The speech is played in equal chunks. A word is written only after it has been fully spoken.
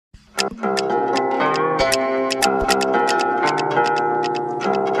Welcome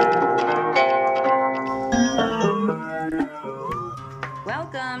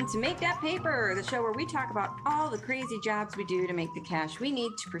to Make That Paper, the show where we talk about all the crazy jobs we do to make the cash we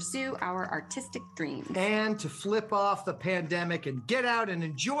need to pursue our artistic dreams. And to flip off the pandemic and get out and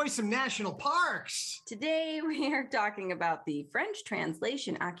enjoy some national parks. Today, we are talking about the French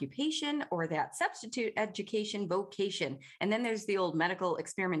translation occupation, or that substitute education vocation. And then there's the old medical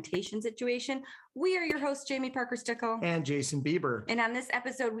experimentation situation. We are your hosts, Jaime Parker Stickle and Jason Bieber. And on this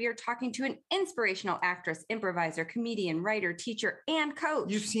episode, we are talking to an inspirational actress, improviser, comedian, writer, teacher, and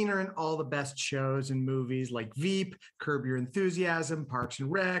coach. You've seen her in all the best shows and movies like Veep, Curb Your Enthusiasm, Parks and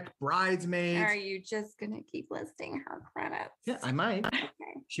Rec, Bridesmaids. Are you just going to keep listing her credits? Yeah, I might. Okay.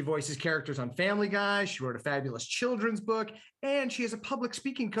 She voices characters on Family Guy. She wrote a fabulous children's book, and she is a public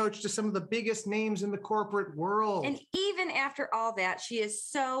speaking coach to some of the biggest names in the corporate world. And even after all that, she is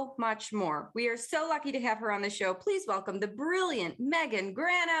so much more. We are so lucky to have her on the show. Please welcome the brilliant Megan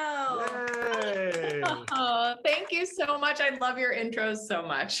Grano. Yay. Oh, thank you so much. I love your intros so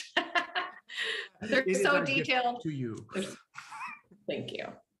much. They're so detailed. To you. Thank you.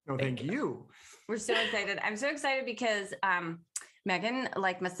 No, thank you. We're so excited. I'm so excited because Megan,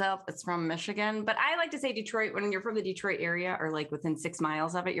 like myself, is from Michigan, but I like to say Detroit. When you're from the Detroit area or like within 6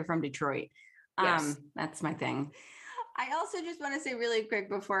 miles of it, you're from Detroit. Yes. That's my thing. I also just want to say really quick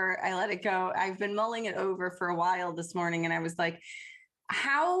before I let it go, I've been mulling it over for a while this morning, and I was like,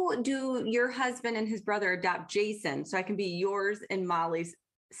 how do your husband and his brother adopt Jason so I can be yours and Molly's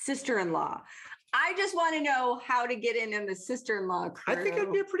sister-in-law? I just want to know how to get in the sister-in-law crew. I think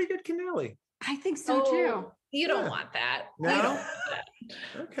I'd be a pretty good Canelli. I think so too. You don't want that. No? You don't want that.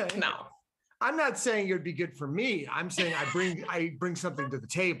 Okay. No. I'm not saying it would be good for me. I'm saying I bring something to the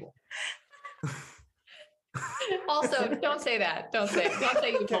table. Also, don't say that. Don't say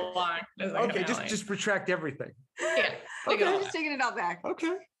you belong. Okay, just retract everything. Yeah. Okay, I'm just taking it all back.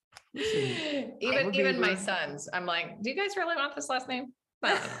 Okay. Even my sons, I'm like, do you guys really want this last name?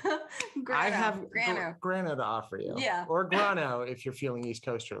 Grano, I have Grano. Grano to offer you. Yeah. Or Grano if you're feeling East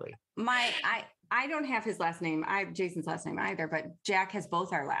Coasterly. I don't have his last name. I have Jason's last name either, but Jack has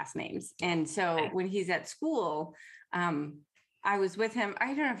both our last names. And so when he's at school, I was with him. I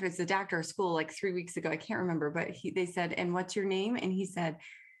don't know if it's the doctor or school like 3 weeks ago. I can't remember, but they said, and what's your name? And he said,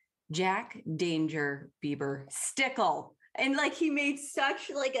 Jack Danger Bieber Stickle. And like, he made such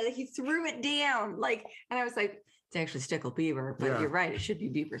he threw it down. And I was like, it's actually Stickle Bieber, but You're right. It should be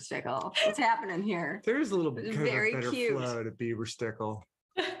Bieber Stickle. What's happening here? There's a little bit very better cute flow to Bieber Stickle.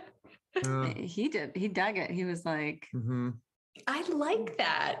 He did. He dug it. He was like, I like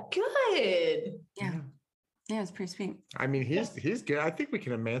that. Good. Yeah. Yeah, it's pretty sweet. I mean, he's good. I think we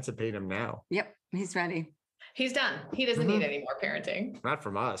can emancipate him now. Yep. He's ready. He's done. He doesn't need any more parenting. Not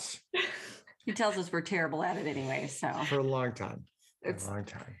from us. He tells us we're terrible at it anyway. So for a long time.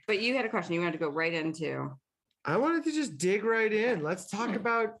 But you had a question you wanted to go right into. I wanted to just dig right in. Let's talk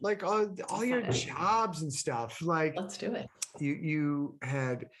about all your jobs and stuff. Let's do it. You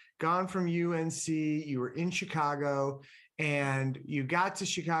had gone from UNC, you were in Chicago, and you got to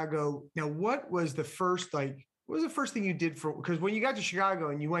Chicago. Now, what was the first thing you did because when you got to Chicago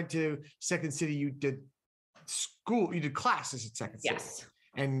and you went to Second City, you did classes at Second City. Yes.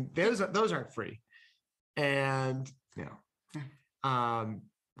 And those aren't free. And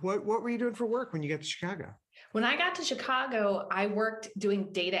what were you doing for work when you got to Chicago? When I got to Chicago, I worked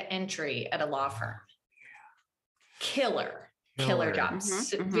doing data entry at a law firm. Killer job.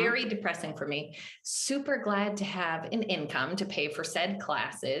 Very depressing for me. Super glad to have an income to pay for said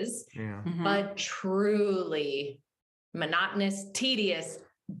classes, but truly monotonous, tedious,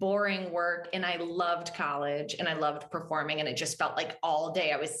 boring work. And I loved college and I loved performing. And it just felt like all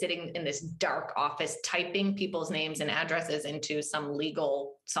day I was sitting in this dark office typing people's names and addresses into some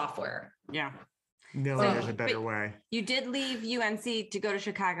legal software. Yeah. No, there's a better way. You did leave UNC to go to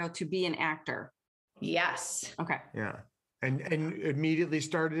Chicago to be an actor. Yes. Okay. Yeah. And immediately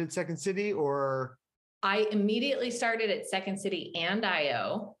started at Second City, or? I immediately started at Second City and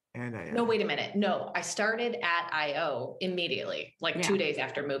IO. No, wait a minute. No, I started at IO immediately, 2 days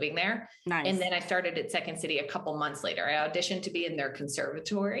after moving there. Nice. And then I started at Second City a couple months later. I auditioned to be in their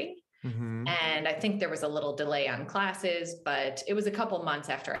conservatory. And I think there was a little delay on classes, but it was a couple months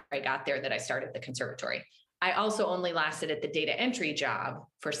after I got there that I started the conservatory. I also only lasted at the data entry job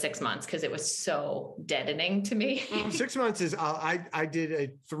for 6 months because it was so deadening to me. 6 months is, I did a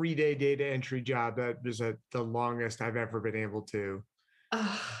 3-day data entry job. That was the longest I've ever been able to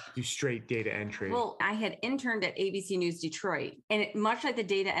do straight data entry. Well, I had interned at ABC News Detroit, and much like the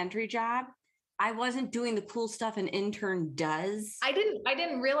data entry job, I wasn't doing the cool stuff an intern does. I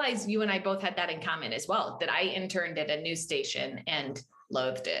didn't realize you and I both had that in common as well, that I interned at a news station and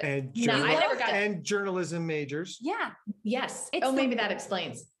loathed it. And, I never got and journalism majors. Yeah. Yes. Maybe that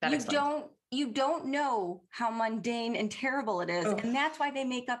explains. You don't know how mundane and terrible it is. Oh. And that's why they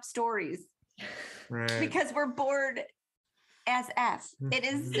make up stories. Right. Because we're bored as F. It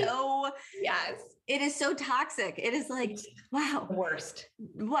is so, yes. It is so toxic. It is like, wow. Worst.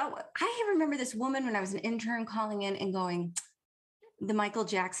 Well, I remember this woman when I was an intern calling in and going, the Michael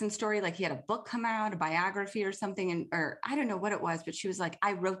Jackson story, like he had a book come out, a biography or something, or I don't know what it was, but she was like,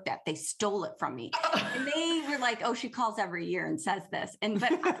 I wrote that. They stole it from me. And they were like, oh, she calls every year and says this.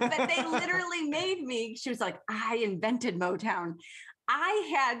 But they literally made me, she was like, I invented Motown.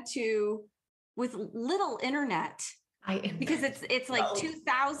 I had to, with little internet, because it's like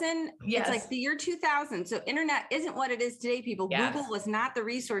 2000. Yes. It's like the year 2000. So internet isn't what it is today, people. Yes. Google was not the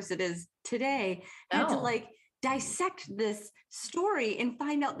resource it is today. I had to like dissect this story and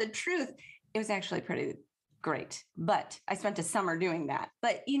find out the truth. It was actually pretty great, but I spent a summer doing that.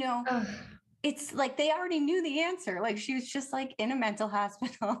 But it's like they already knew the answer. Like she was just like in a mental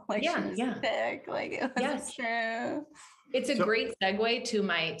hospital, like she was sick. Like it wasn't true. It's a great segue to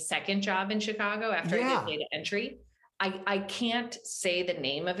my second job in Chicago after I did data entry. I can't say the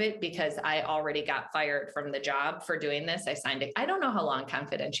name of it because I already got fired from the job for doing this. I signed it. I don't know how long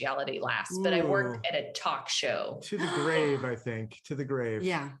confidentiality lasts, but I worked at a talk show. To the grave, I think. To the grave.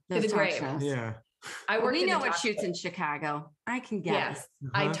 Yeah. To the grave. Shows. Yeah. We know what shoots in Chicago. I can guess.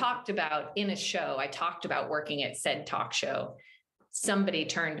 Yes. I talked about in a show, I talked about working at said talk show. Somebody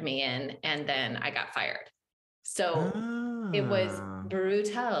turned me in and then I got fired. So it was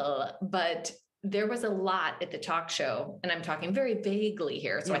brutal, but there was a lot at the talk show, and I'm talking very vaguely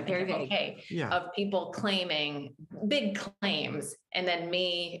here, so I think I'm okay, of people claiming big claims, and then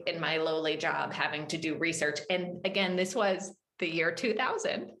me in my lowly job having to do research. And again, this was the year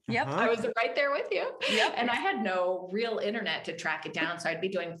 2000. Yep. I was right there with you. Yep. And I had no real internet to track it down, so I'd be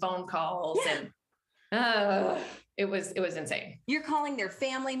doing phone calls and it was insane. You're calling their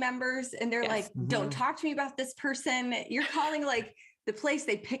family members and they're like, don't talk to me about this person. You're calling like the place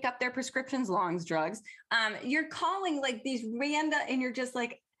they pick up their prescriptions, Long's Drugs. You're calling like these random, and you're just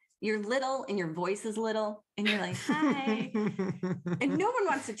like, you're little and your voice is little and you're like, hi. And no one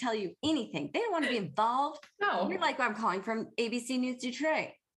wants to tell you anything. They don't want to be involved. No. You're like, well, I'm calling from ABC News Detroit.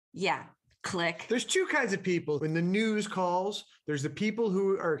 Yeah. Click. There's two kinds of people. When the news calls, there's the people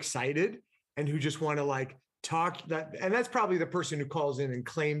who are excited and who just want to like talk that, and that's probably the person who calls in and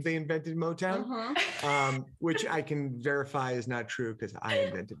claims they invented Motown, which I can verify is not true because I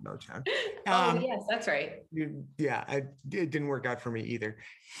invented Motown. Yes, that's right. It didn't work out for me either.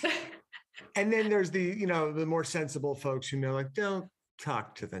 And then there's the more sensible folks who know, like, don't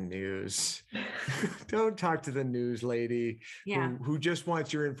talk to the news. Don't talk to the news lady who just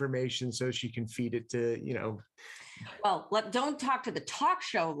wants your information so she can feed it to, Well, don't talk to the talk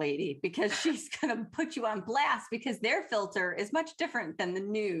show lady because she's going to put you on blast because their filter is much different than the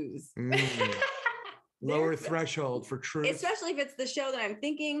news. Lower threshold for truth. Especially if it's the show that I'm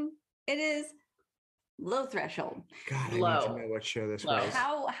thinking it is. Low threshold. God, I need to know what show this was.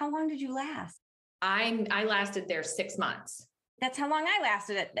 How long did you last? I lasted there 6 months. That's how long I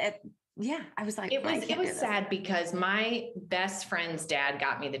lasted I was like, it was sad because my best friend's dad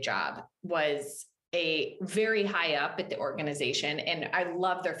got me the job, was a very high up at the organization. And I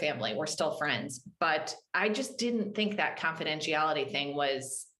love their family. We're still friends, but I just didn't think that confidentiality thing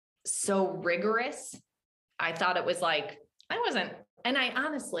was so rigorous. I thought it was like, and I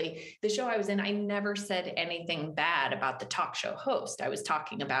honestly, the show I was in, I never said anything bad about the talk show host. I was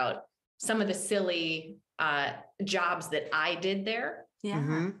talking about some of the silly jobs that I did there.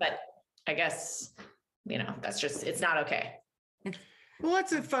 Yeah. But I guess, that's just, it's not okay. Well,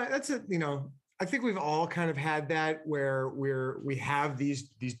 I think we've all kind of had that where we have these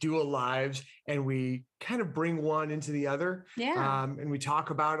dual lives and we kind of bring one into the other. Yeah. And we talk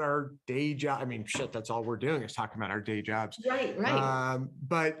about our day job. I mean, shit, that's all we're doing is talking about our day jobs. Right.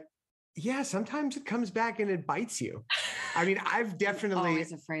 But yeah, sometimes it comes back and it bites you. I mean, I've definitely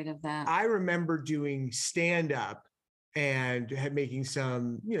always afraid of that. I remember doing stand-up and making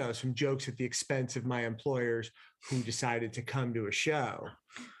some jokes at the expense of my employers who decided to come to a show.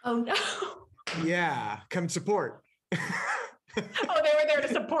 Oh no. Yeah, come support. They were there to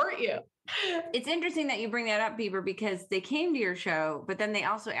support you. It's interesting that you bring that up, Bieber, because they came to your show, but then they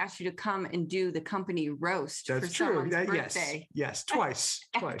also asked you to come and do the company roast. That's for true. Someone's birthday. Yes, twice.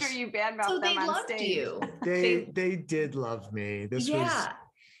 After you badmouthed them on stage. You. They did love me.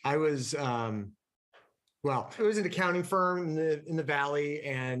 I was it was an accounting firm in the Valley,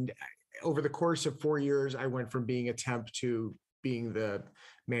 and over the course of 4 years, I went from being a temp to being the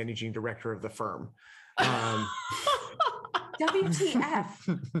managing director of the firm. WTF.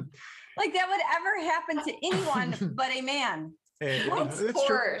 Like that would ever happen to anyone but a man. Of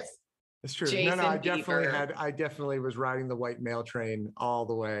course. It's true. Jason I Bieber. definitely was riding the white mail train all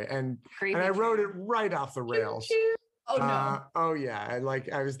the way. And Crazy I rode train. it right off the rails. Oh no. Oh yeah.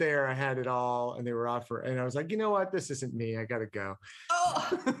 I was there, I had it all, and they were and I was like, you know what? This isn't me. I gotta go.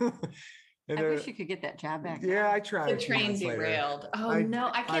 Oh. And I wish you could get that job back. yeah, I tried. The train derailed. Oh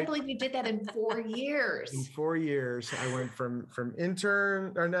no. I can't believe you did that in 4 years. In 4 years, I went from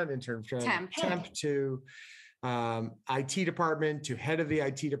intern, or not intern, temp to IT department, to head of the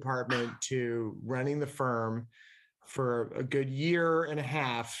IT department, to running the firm for a good year and a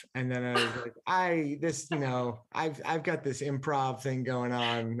half. And then I was like, I've got this improv thing going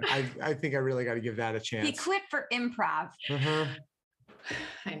on. I think I really got to give that a chance. He quit for improv.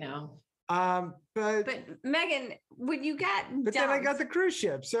 I know. But Megan, when you got then I got the cruise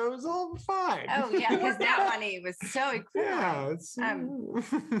ship, so it was all fine. Oh yeah, because that money was so equivalent. Yeah,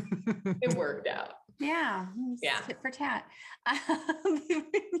 it worked out. Yeah. Tit for tat.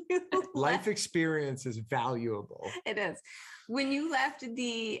 Life experience is valuable. It is. When you left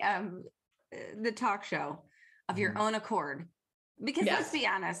the talk show of your own accord, because let's be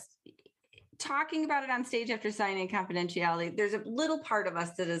honest, talking about it on stage after signing confidentiality, there's a little part of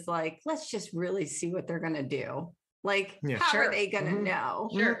us that is like, let's just really see what they're going to do. Like, how are they going to know?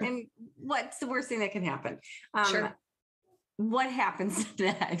 Sure. And what's the worst thing that can happen? Sure. What happens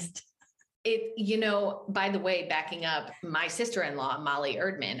next? By the way, backing up, my sister-in-law, Molly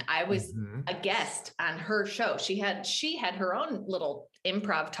Erdman, I was a guest on her show. She had her own little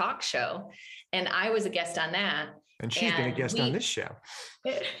improv talk show, and I was a guest on that. And she's been a guest on this show.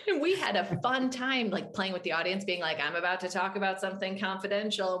 We had a fun time, like playing with the audience, being like, I'm about to talk about something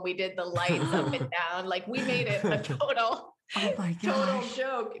confidential. And we did the lights up and down. Like we made it a total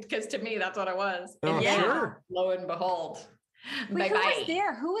joke. Because to me, that's what it was. And sure. Lo and behold. Wait, who was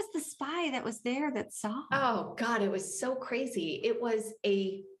there? Who was the spy that was there that saw? Oh God, it was so crazy. It was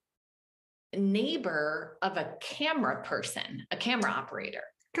a neighbor of a camera person, a camera operator.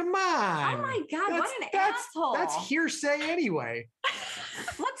 Come on. Oh my God, what an asshole. That's hearsay anyway.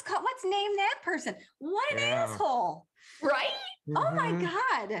 Let's name that person. What an asshole. Right? Oh my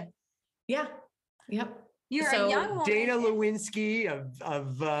God. Yeah. Yep. You're a young woman. Dana Lewinsky of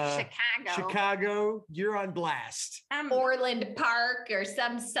Chicago. You're on blast. Orland Park or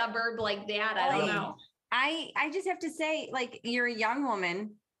some suburb like that. I don't know. I just have to say, like, you're a young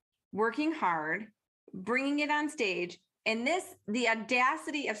woman working hard, bringing it on stage. And the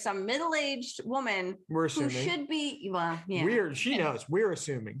audacity of some middle-aged woman who should be, she knows. We're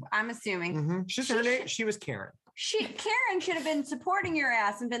assuming. I'm assuming. She was Karen. Karen should have been supporting your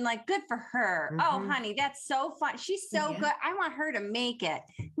ass and been like, good for her. Oh, honey, that's so fun. She's so good. I want her to make it.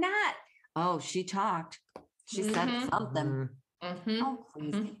 Not, she talked. She said something. Oh,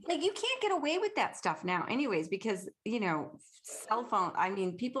 please. Like, you can't get away with that stuff now anyways, because, cell phone, I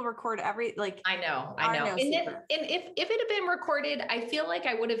mean, people record I know. And if it had been recorded, I feel like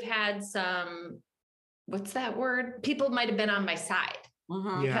I would have had some, what's that word? People might've been on my side.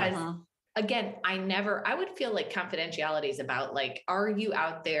 Because again, I would feel like confidentiality is about like, are you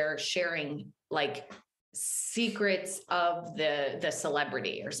out there sharing like secrets of the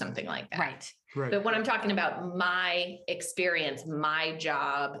celebrity or something like that? Right. But when I'm talking about my experience, my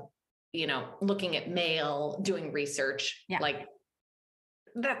job, looking at mail, doing research, like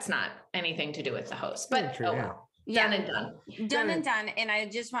that's not anything to do with the host, but done and done. And I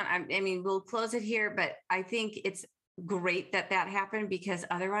just we'll close it here, but I think it's great that happened, because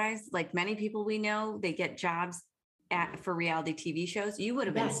otherwise, like many people we know, they get jobs for reality TV shows. You would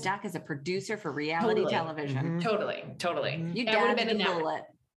have been stuck as a producer for reality television. Totally. I would have been in that.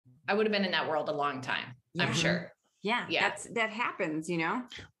 I would have been in that world a long time. I'm sure. Yeah. That happens,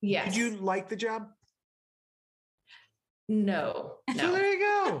 Yes. Did you like the job? No. So there you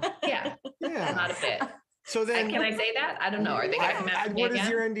go. Yeah. Not a bit. So then, can I say that? I don't know. Are they going to come after me What again?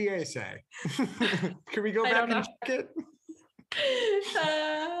 does your NDA say? Can we go back and check it?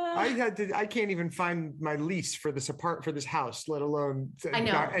 I can't even find my lease for this house, let alone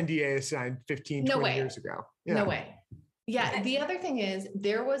got NDA assigned 15, 20 years ago. Yeah. No way. Yeah. The other thing is,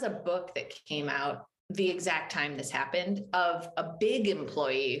 there was a book that came out the exact time this happened of a big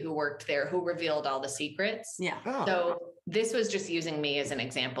employee who worked there who revealed all the secrets. Yeah. Oh. So this was just using me as an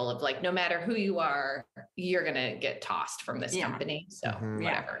example of like, no matter who you are, you're going to get tossed from this company. So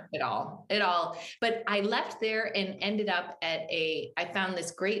whatever, it all, but I left there and ended up I found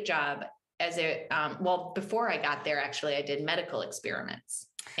this great job as before I got there, actually, I did medical experiments.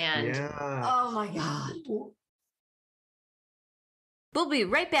 And oh my God. We'll be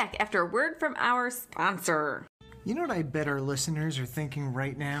right back after a word from our sponsor. You know what I bet our listeners are thinking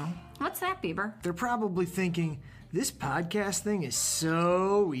right now? What's that, Bieber? They're probably thinking, this podcast thing is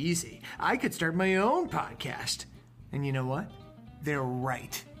so easy. I could start my own podcast. And you know what? They're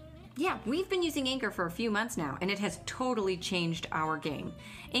right. Yeah, we've been using Anchor for a few months now, and it has totally changed our game.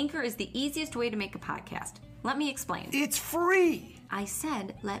 Anchor is the easiest way to make a podcast. Let me explain. It's free. I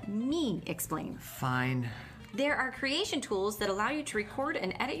said, let me explain. Fine. There are creation tools that allow you to record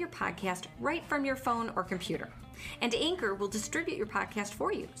and edit your podcast right from your phone or computer. And Anchor will distribute your podcast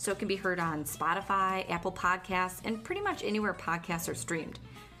for you, so it can be heard on Spotify, Apple Podcasts, and pretty much anywhere podcasts are streamed.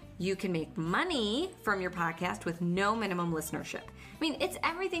 You can make money from your podcast with no minimum listenership. I mean, it's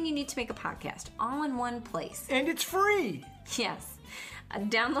everything you need to make a podcast, all in one place. And it's free. Yes.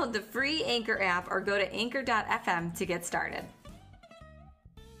 Download the free Anchor app or go to anchor.fm to get started.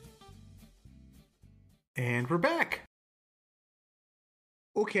 And we're back.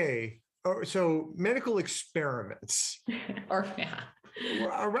 Okay. So medical experiments. I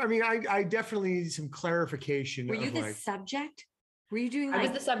mean, I definitely need some clarification. Were you the subject? Were you doing I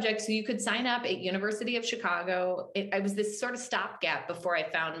was the subject. So you could sign up at University of Chicago. I was this sort of stopgap before I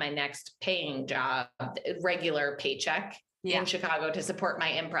found my next paying job, regular paycheck in Chicago to support my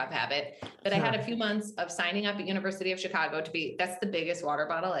improv habit. But I had a few months of signing up at University of Chicago that's the biggest water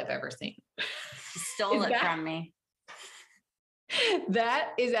bottle I've ever seen. Stole it from me.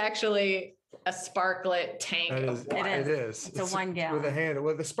 That is actually a sparklet tank. It is. It's a 1 gallon. With a handle.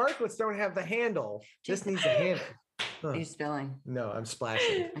 Well, the sparklets don't have the handle. This needs a handle. Huh. Are you spilling? No, I'm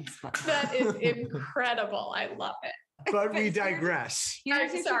splashing. That is incredible. I love it. But we digress.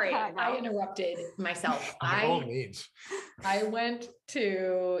 I'm sorry. I interrupted myself. By all means. I went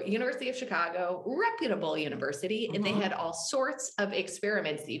to University of Chicago, reputable university, and they had all sorts of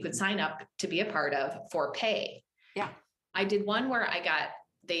experiments that you could sign up to be a part of for pay. Yeah. I did one where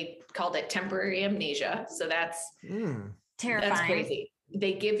they called it temporary amnesia. So that's terrifying. That's crazy.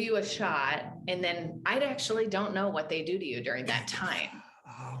 They give you a shot and then I actually don't know what they do to you during that time.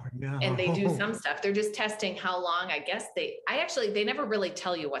 Oh no. And they do some stuff. They're just testing how long, I guess they never really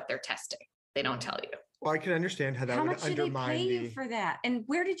tell you what they're testing. They don't tell you. Well, I can understand how that would undermine How much did they pay you for that? And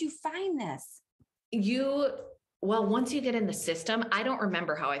where did you find this? Well, once you get in the system, I don't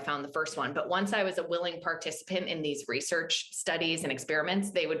remember how I found the first one, but once I was a willing participant in these research studies and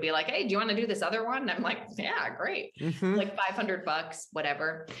experiments, they would be like, hey, do you want to do this other one? And I'm like, yeah, great. Like $500,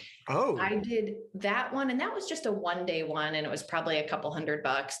 whatever. Oh, I did that one. And that was just a 1-day one. And it was probably a couple $100.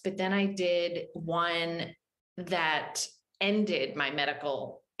 But then I did one that ended my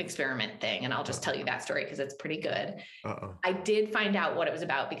medical experiment thing. And I'll just tell you that story because it's pretty good. I did find out what it was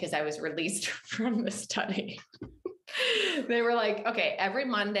about because I was released from the study. They were like, okay, every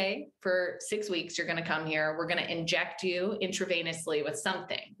Monday for 6 weeks, you're going to come here. We're going to inject you intravenously with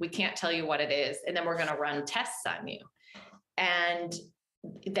something. We can't tell you what it is. And then we're going to run tests on you. And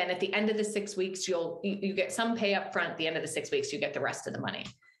then at the end of the 6 weeks, you get some pay up front. At the end of the 6 weeks, you get the rest of the money.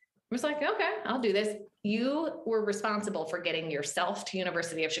 I was like, okay, I'll do this. You were responsible for getting yourself to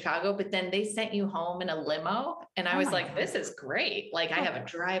University of Chicago, but then they sent you home in a limo. And I was like, this is great. Like I have a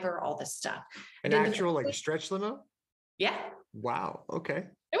driver, all this stuff. An actual like stretch limo? Yeah. Wow. Okay.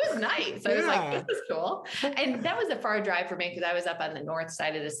 It was nice. I was like, this is cool. And that was a far drive for me because I was up on the north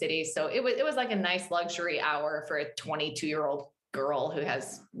side of the city. So it was like a nice luxury hour for a 22-year-old girl who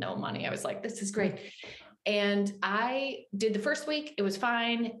has no money. I was like, this is great. And I did the first week. It was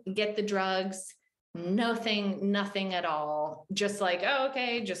fine. Get the drugs, nothing at all. Just like, oh,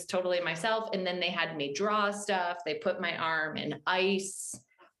 okay, just totally myself. And then they had me draw stuff. They put my arm in ice.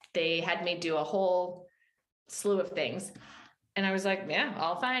 They had me do a whole slew of things. And I was like, yeah,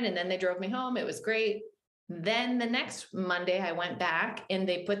 all fine. And then they drove me home. It was great. Then the next Monday I went back and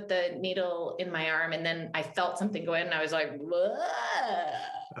they put the needle in my arm and then I felt something go in and I was like, whoa.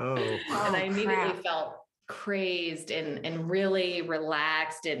 And I immediately felt crazed and really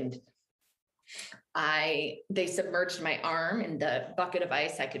relaxed. And they submerged my arm in the bucket of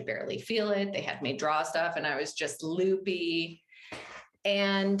ice. I could barely feel it. They had me draw stuff and I was just loopy.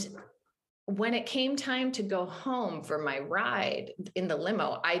 And when it came time to go home for my ride in the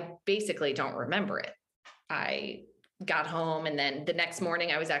limo, I basically don't remember it. I got home and then the next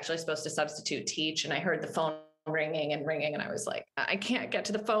morning I was actually supposed to substitute teach and I heard the phone ringing and I was like, I can't get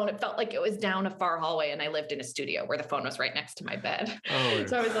to the phone. It felt like it was down a far hallway and I lived in a studio where the phone was right next to my bed.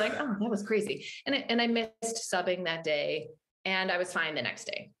 So I was like, oh, that was crazy. And I missed subbing that day and I was fine the next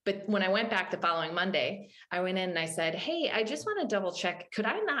day. But when I went back the following Monday, I went in and I said, hey, I just want to double check. Could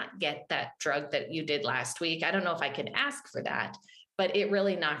I not get that drug that you did last week? I don't know if I can ask for that. but it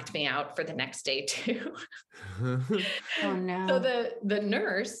really knocked me out for the next day too. Oh no. So the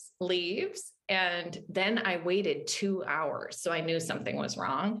nurse leaves, and then I waited 2 hours. So I knew something was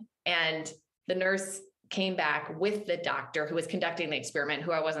wrong. And the nurse came back with the doctor who was conducting the experiment,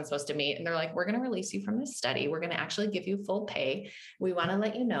 who I wasn't supposed to meet. And they're like, we're going to release you from this study. We're going to actually give you full pay. We want to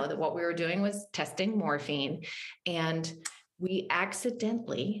let you know that what we were doing was testing morphine. And we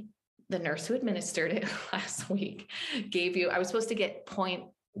accidentally, the nurse who administered it last week gave you, I was supposed to get like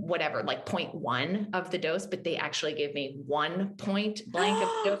 0.1 of the dose, but they actually gave me 1 point blank of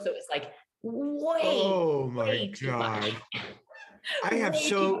the dose. So it was like way too much. I have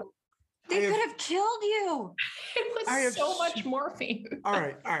so... They could have killed you. It was so much morphine. All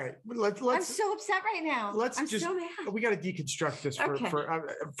right. Let's. I'm so upset right now. I'm so mad. We got to deconstruct this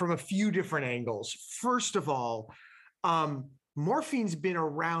from a few different angles. First of all, morphine's been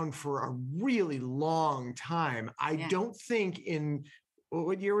around for a really long time. I don't think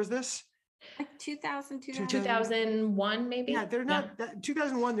what year was this? Like 2001, maybe. Yeah, they're not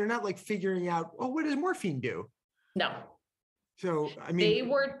 2001. They're not like figuring out, what does morphine do? No. So, I mean,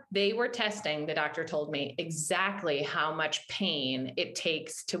 they were testing, the doctor told me, exactly how much pain it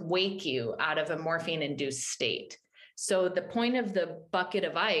takes to wake you out of a morphine-induced state. So the point of the bucket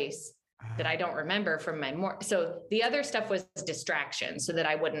of ice that I don't remember from so the other stuff was distraction so that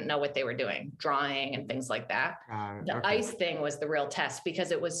I wouldn't know what they were doing, drawing and things like that. The ice thing was the real test because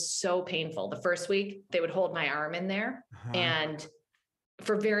it was so painful. The first week they would hold my arm in there and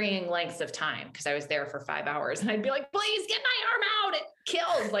for varying lengths of time, because I was there for 5 hours and I'd be like, please get my arm out. It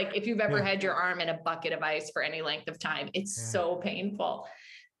kills. Like if you've ever had your arm in a bucket of ice for any length of time, it's so painful.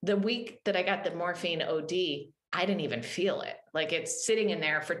 The week that I got the morphine OD, I didn't even feel it. Like it's sitting in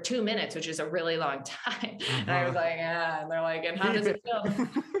there for 2 minutes, which is a really long time. And I was like, and they're like, and how does it feel?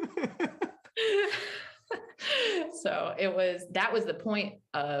 So that was the point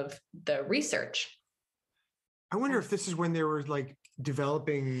of the research. I wonder if this is when they were like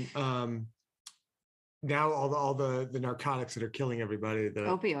developing now all the narcotics that are killing everybody, the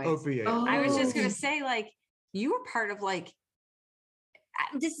opioids. Oh. I was just going to say, like, you were part of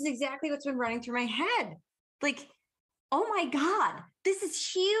this is exactly what's been running through my head. Like, oh my God, this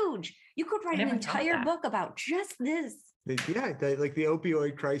is huge. You could write an entire book about just this. The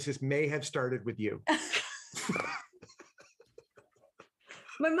opioid crisis may have started with you.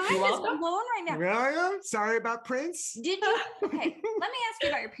 My mind is blown right now. Really? Sorry about Prince. Did you? Okay, let me ask you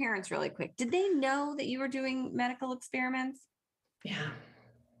about your parents really quick. Did they know that you were doing medical experiments? Yeah.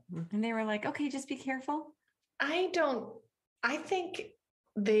 And they were like, okay, just be careful. I think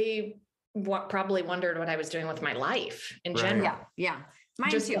they probably wondered what I was doing with my life in general. Yeah.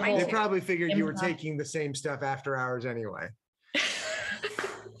 Mine too. They probably figured you were taking the same stuff after hours anyway.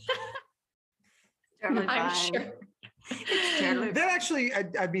 I'm sure. That actually,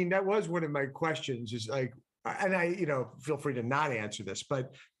 I mean, that was one of my questions is like, and I, feel free to not answer this,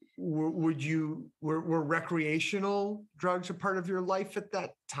 but were recreational drugs a part of your life at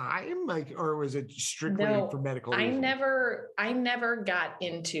that time? Like, or was it strictly for medical reasons? I never got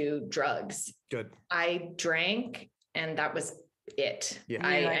into drugs. Good. I drank and that was it. Yeah.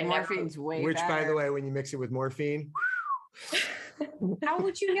 I morphine's way Which, better. by the way, when you mix it with morphine. How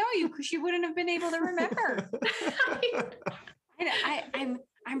would you know? Because you wouldn't have been able to remember.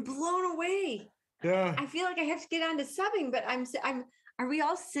 I'm blown away. Yeah. I feel like I have to get on to subbing, but are we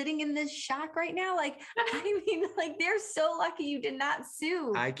all sitting in this shock right now? Like, I mean, like they're so lucky you did not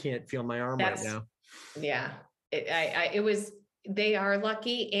sue. I can't feel my arm right now. Yeah. They are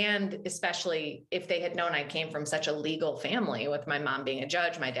lucky. And especially if they had known I came from such a legal family with my mom being a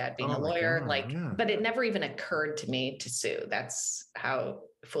judge, my dad being a lawyer, but it never even occurred to me to sue. That's how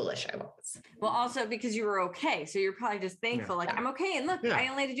foolish I was. Well, also because you were okay. So you're probably just thankful. Like, I'm okay. And look, I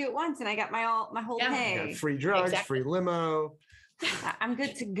only had to do it once and I got my whole pay. Got free drugs, free limo. I'm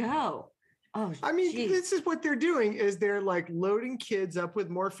good to go. Oh, I mean, this is what they're doing is they're like loading kids up with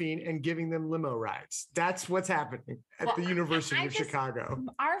morphine and giving them limo rides. That's what's happening at the University of Chicago.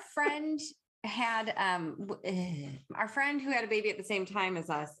 Our friend had who had a baby at the same time as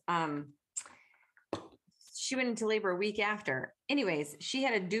us. She went into labor a week after. Anyways, she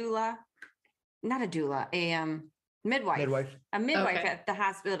had a midwife at the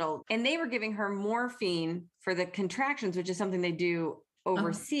hospital, and they were giving her morphine for the contractions, which is something they do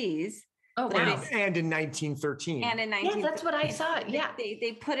overseas. Oh, wow. And in 1913. And in 1913. Yeah, that's what I saw. Yeah.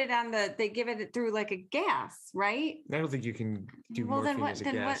 They put it on they give it through like a gas, right? I don't think you can do morphine as a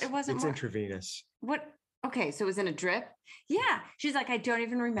gas. It's intravenous. What? Okay, so it was in a drip? Yeah. She's like, I don't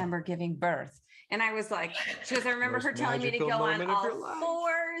even remember giving birth. And I was like, I remember her telling me to go on all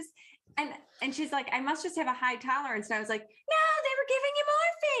fours. And she's like, I must just have a high tolerance. And I was like, no, they were giving you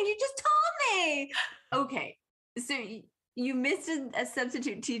morphine. You just told me. Okay. So you missed a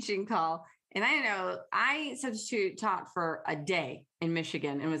substitute teaching call. And I know I substitute taught for a day in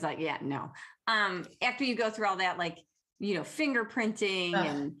Michigan and was like, yeah, no. After you go through all that, like, fingerprinting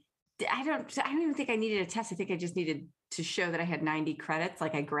and I don't even think I needed a test. I think I just needed to show that I had 90 credits,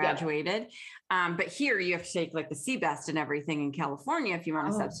 like I graduated. But here you have to take like the CBEST and everything in California if you want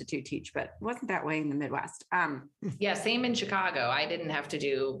to substitute teach, but it wasn't that way in the Midwest. Yeah, same in Chicago. I didn't have to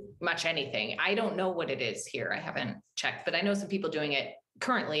do much anything. I don't know what it is here. I haven't checked, but I know some people doing it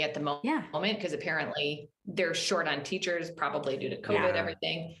currently at the moment because apparently they're short on teachers, probably due to COVID,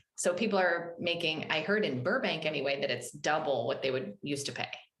 everything. So people are making, I heard in Burbank anyway, that it's double what they would used to pay.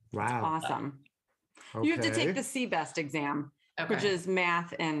 Wow. Awesome. Okay. You have to take the CBEST exam, which is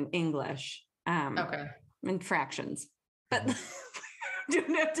math and English, and fractions. But you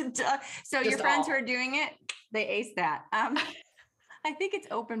don't have to talk. So just your friends who are doing it, they ace that. I think it's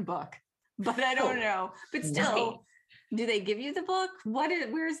open book, but I don't know. But still, do they give you the book?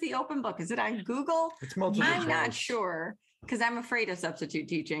 Where's the open book? Is it on Google? It's multiple I'm not sure because I'm afraid of substitute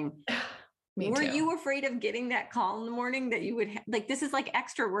teaching. Were you afraid of getting that call in the morning that you would like? This is like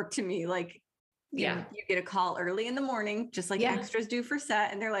extra work to me. Like, you get a call early in the morning, just like extras do for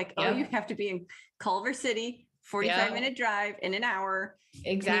set. And they're like, oh, you have to be in Culver City, 45-minute drive in an hour.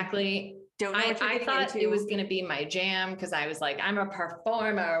 Exactly. Don't know what I thought it was going to be my jam because I was like, I'm a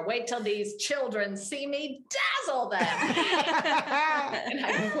performer. Wait till these children see me dazzle them. And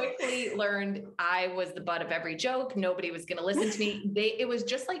I quickly learned I was the butt of every joke. Nobody was going to listen to me. It was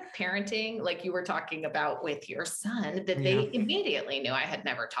just like parenting, like you were talking about with your son, that they immediately knew I had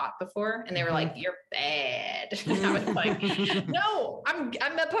never taught before. And they were like, you're bad. And I was like, no, I'm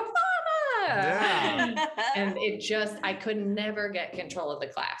a performer. Yeah. And I could never get control of the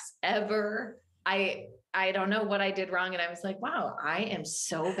class ever. I don't know what I did wrong. And I was like, wow, I am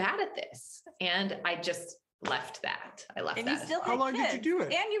so bad at this. And I just left that. And you still how long did you do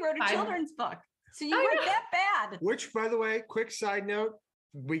it? And you wrote a children's book. So you weren't that bad. Which, by the way, quick side note,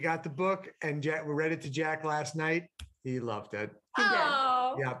 we got the book and we read it to Jack last night. He loved it.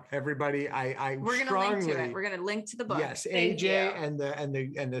 Oh, yeah. Everybody, we're going to link to it. We're going to link to the book. Yes. AJ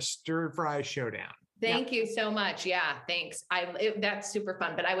and the stir fry showdown. Thank you so much. Yeah, thanks. That's super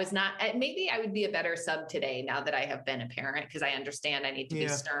fun, but I was not, maybe I would be a better sub today now that I have been a parent, because I understand I need to be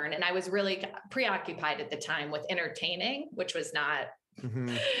stern. And I was really preoccupied at the time with entertaining, which was not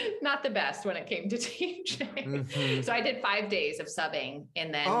the best when it came to teaching. So I did 5 days of subbing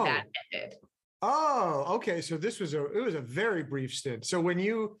and then that ended. Oh, okay. So it was a very brief stint. So when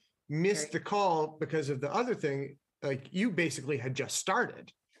you missed the call because of the other thing, like you basically had just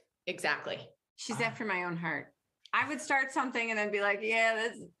started. Exactly. She's after my own heart. I would start something and then be like,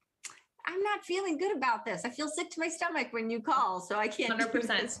 I'm not feeling good about this. I feel sick to my stomach when you call, so I can't 100%. Do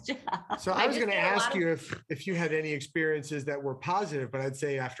this job. So I was going to ask you if you had any experiences that were positive, but I'd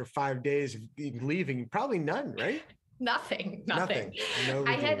say after 5 days of leaving, probably none, right? Nothing. No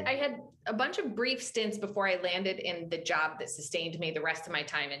I had a bunch of brief stints before I landed in the job that sustained me the rest of my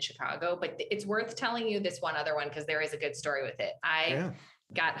time in Chicago, but it's worth telling you this one other one because there is a good story with it. I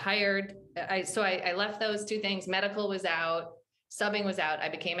got hired. I left those two things. Medical was out, subbing was out. I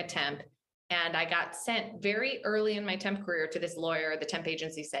became a temp and I got sent very early in my temp career to this lawyer. The temp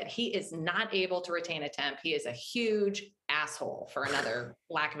agency said, he is not able to retain a temp. He is a huge asshole, for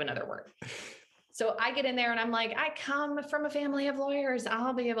lack of another word. So I get in there and I'm like, I come from a family of lawyers.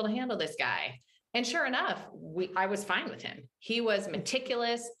 I'll be able to handle this guy. And sure enough, I was fine with him. He was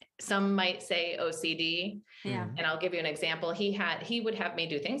meticulous. Some might say OCD. Yeah. And I'll give you an example. He would have me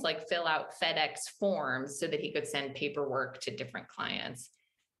do things like fill out FedEx forms so that he could send paperwork to different clients.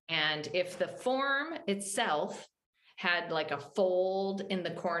 And if the form itself had like a fold in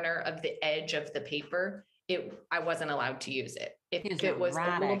the corner of the edge of the paper, I wasn't allowed to use it. If it was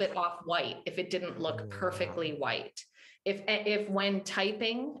a little bit off white, if it didn't look perfectly white, if when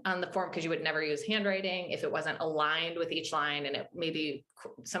typing on the form, because you would never use handwriting, if it wasn't aligned with each line and it maybe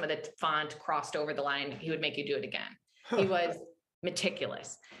some of the font crossed over the line, he would make you do it again. He was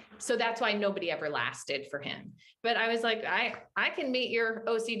meticulous. So that's why nobody ever lasted for him. But I was like, I can meet your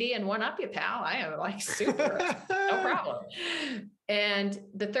OCD and one up you, pal. I am like super, no problem. And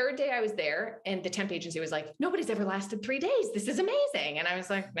the third day I was there and the temp agency was like, nobody's ever lasted 3 days. This is amazing. And I was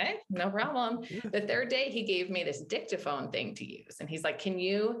like, hey, no problem. The third day he gave me this dictaphone thing to use. And he's like, can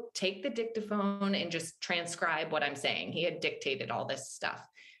you take the dictaphone and just transcribe what I'm saying? He had dictated all this stuff.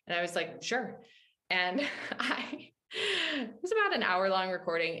 And I was like, sure. And it was about an hour-long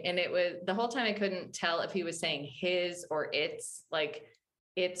recording. And it was the whole time I couldn't tell if he was saying his or its, like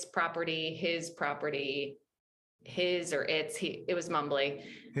its property, his property, his or its, it was mumbly.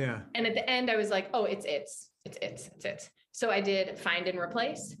 Yeah. And at the end I was like, oh, it's. So I did find and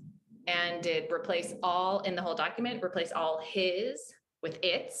replace, and did replace all in the whole document, replace all his with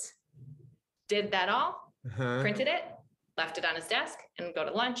its, did that all, printed it, left it on his desk, and go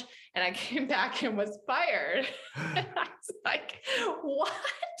to lunch. And I came back and was fired. I was like, what?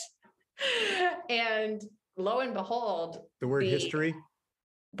 And lo and behold, the word history.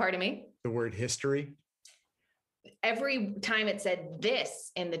 Pardon me? The word history. Every time it said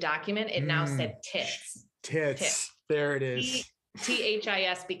this in the document, it now said tits. Tits. There it is.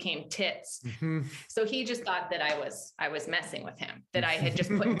 THIS became tits. So he just thought that I was messing with him, that I had just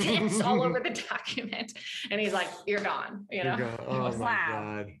put tits all over the document. And he's like, you're gone. You know? Gone. Oh my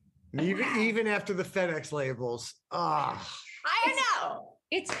God. Even after the FedEx labels. I know.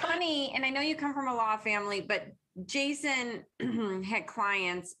 It's funny. And I know you come from a law family, but Jason had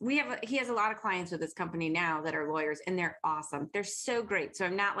clients. He has a lot of clients with this company now that are lawyers, and they're awesome. They're so great. So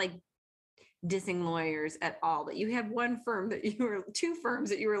I'm not like dissing lawyers at all, but you have two firms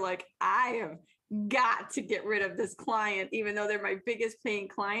that you were like, I have got to get rid of this client, even though they're my biggest paying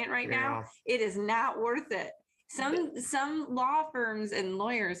client right now. It is not worth it. Some law firms and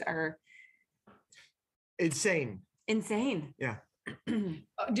lawyers are insane. Yeah.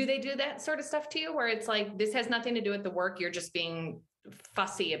 Do they do that sort of stuff to you, where it's like, this has nothing to do with the work, you're just being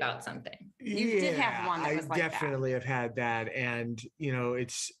fussy about something? You did have one that was like that. I definitely have had that. And,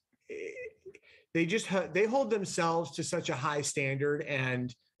 they hold themselves to such a high standard.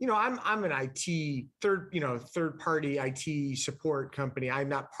 And, I'm an IT third party IT support company. I'm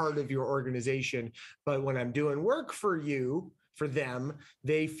not part of your organization, but when I'm doing work for them,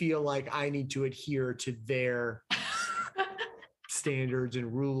 they feel like I need to adhere to their standards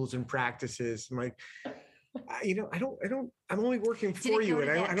and rules and practices. I'm like, I'm only working for you, and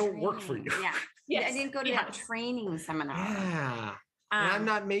I don't work for you. Yeah. Yes. I didn't go to that training seminar. Yeah. And I'm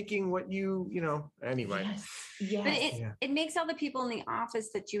not making what anyway. Yes. But it makes all the people in the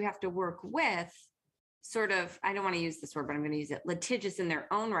office that you have to work with sort of, I don't want to use this word, but I'm going to use it, litigious in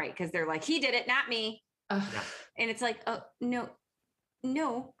their own right. Cause they're like, he did it, not me. And it's like, oh, no,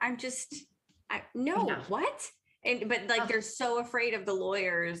 what? But like, they're so afraid of the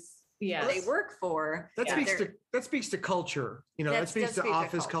lawyers they work for. That speaks to culture, that speaks to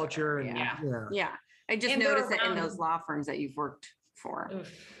office culture. And yeah. I just noticed it in those law firms that you've worked for.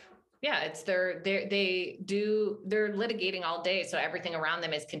 Yeah, it's they're litigating all day, so everything around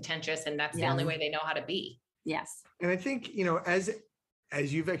them is contentious, and that's the only way they know how to be. Yes. And I think, as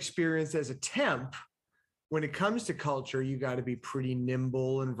you've experienced as a temp, when it comes to culture, you got to be pretty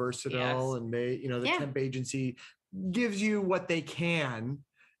nimble and versatile. And the temp agency gives you what they can.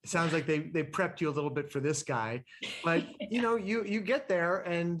 It sounds like they prepped you a little bit for this guy, but you get there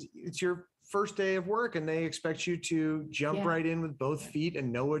and it's your first day of work, and they expect you to jump right in with both feet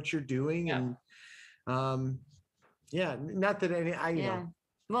and know what you're doing. And not that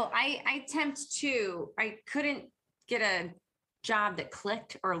Well, I temped too. I couldn't get a job that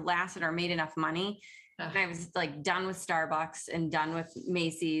clicked or lasted or made enough money. And I was like done with Starbucks and done with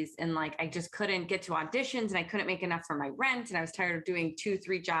Macy's. And like, I just couldn't get to auditions, and I couldn't make enough for my rent. And I was tired of doing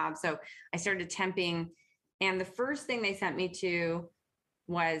 2-3 jobs. So I started temping. And the first thing they sent me to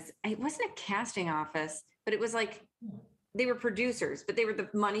it wasn't a casting office, but it was like, they were producers, but they were the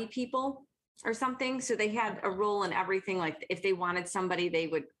money people or something. So they had a role in everything. Like if they wanted somebody, they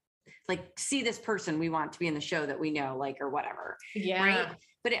would like, see this person we want to be in the show that we know, like, or whatever. Yeah. Right.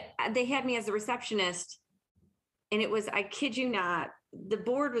 But they had me as a receptionist, and it was, I kid you not, the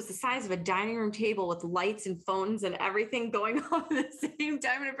board was the size of a dining room table with lights and phones and everything going on at the same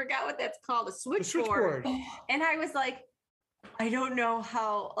time. And I forgot what that's called, a switchboard. And I was like, I don't know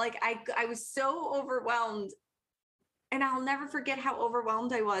how, like, I was so overwhelmed, and I'll never forget how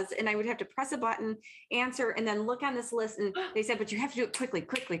overwhelmed I was. And I would have to press a button, answer, and then look on this list. And they said, but you have to do it quickly.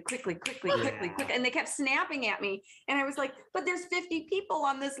 And they kept snapping at me. And I was like, but there's 50 people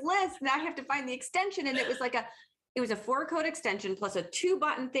on this list, and I have to find the extension. And it was like a 4-code extension plus a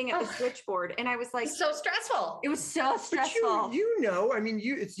 2-button thing at the switchboard. And I was like, so stressful. It was so stressful. But you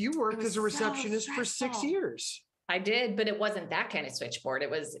worked as a receptionist for 6 years. I did, but it wasn't that kind of switchboard. It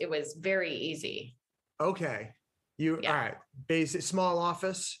was very easy. Okay. All right. Basic small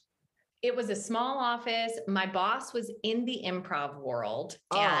office. It was a small office. My boss was in the improv world.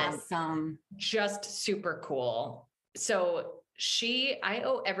 Awesome. And just super cool. So I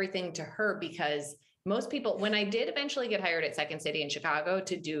owe everything to her, because most people, when I did eventually get hired at Second City in Chicago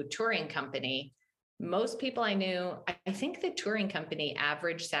to do touring company, most people I knew, I think the touring company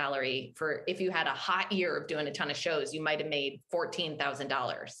average salary for, if you had a hot year of doing a ton of shows, you might've made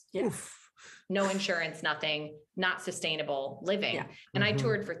 $14,000. Yeah. no insurance, nothing, not sustainable living. Yeah. And I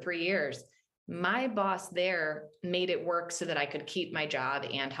toured for 3 years. My boss there made it work so that I could keep my job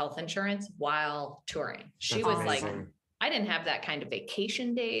and health insurance while touring. She was like, I didn't have that kind of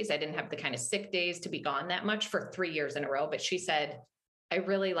vacation days. I didn't have the kind of sick days to be gone that much for 3 years in a row. But she said, I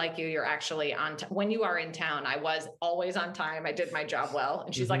really like you. You're actually on when you are in town. I was always on time. I did my job well.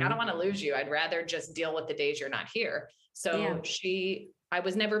 And she's like, I don't want to lose you. I'd rather just deal with the days you're not here. So I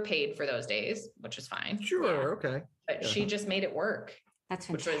was never paid for those days, which is fine. Sure. Okay. But she just made it work. That's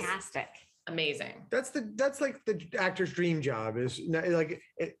fantastic. Amazing. That's like the actor's dream job, is like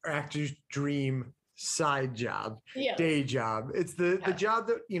actor's dream side job, day job. It's the job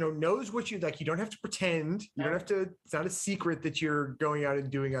that, knows what you like. You don't have to pretend. You don't have to, it's not a secret that you're going out and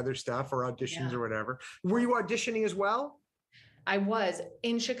doing other stuff or auditions or whatever. Were you auditioning as well? I was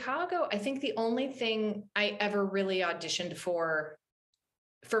in Chicago. I think the only thing I ever really auditioned for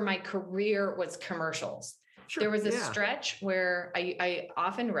my career was commercials. Sure, there was a stretch where I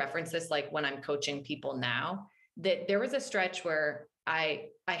often reference this, like when I'm coaching people now, that there was a stretch where I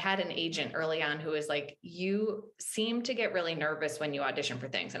had an agent early on who was like, you seem to get really nervous when you audition for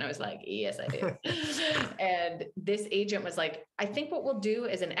things. And I was like, yes, I do. And this agent was like, I think what we'll do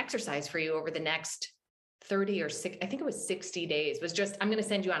is an exercise for you over the next 30 or 60, I think it was 60 days, was just, I'm going to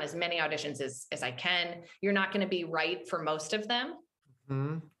send you on as many auditions as I can. You're not going to be right for most of them.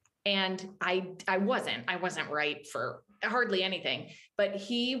 Mm-hmm. And I wasn't right for hardly anything, but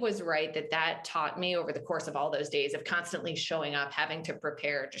he was right that taught me over the course of all those days of constantly showing up, having to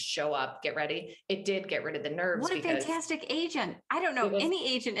prepare, just show up, get ready. It did get rid of the nerves. What a fantastic agent. I don't know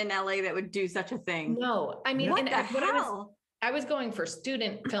any agent in LA that would do such a thing. No, I mean, what the hell? I was going for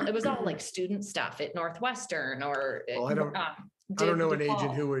student film. It was all like student stuff at Northwestern or I don't know an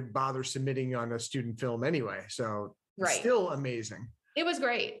agent who would bother submitting on a student film anyway. So still amazing. It was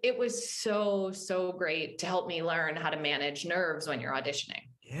great. It was so, so great to help me learn how to manage nerves when you're auditioning.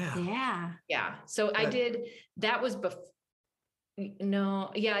 Yeah. So I did, that was before.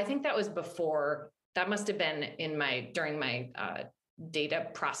 No. Yeah. I think that was before. That must've been during my data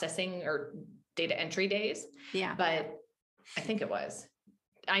processing or data entry days. Yeah. But I think it was.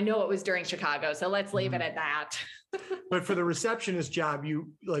 I know it was during Chicago. So let's leave it at that. But for the receptionist job,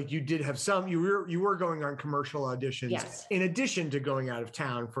 you did have you were going on commercial auditions in addition to going out of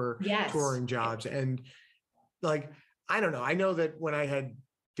town for touring jobs. And like, I don't know. I know that when I had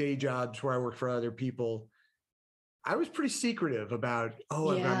day jobs where I worked for other people, I was pretty secretive about,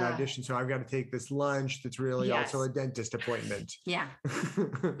 I've got an audition, so I've got to take this lunch that's really also a dentist appointment. Yeah.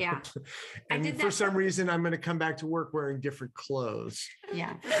 And for some reason, I'm going to come back to work wearing different clothes.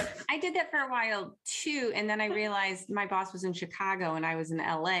 Yeah. I did that for a while too. And then I realized my boss was in Chicago and I was in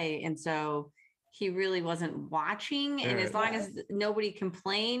LA. And so he really wasn't watching. And as long as nobody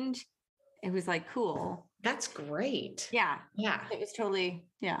complained, it was like, cool. That's great. Yeah. It was totally,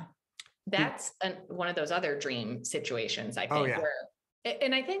 That's one of those other dream situations, I think,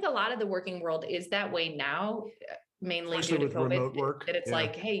 and I think a lot of the working world is that way now, mainly especially due to COVID, remote work. That it's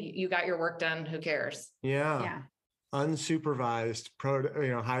like, hey, you got your work done. Who cares? Yeah. Unsupervised,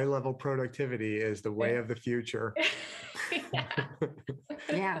 high level productivity is the way of the future.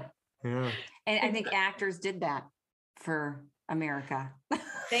 Yeah. And I think actors did that for America.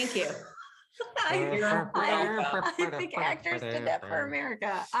 Thank you. I think actors did that for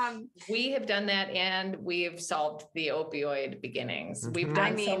America. We have done that, and we've solved the opioid beginnings. We've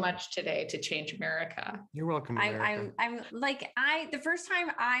done so much today to change America. You're welcome. I'm like, the first time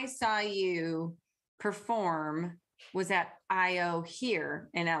I saw you perform was at IO here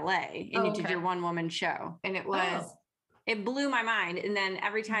in LA, and you did your one woman show, and it was. It blew my mind. And then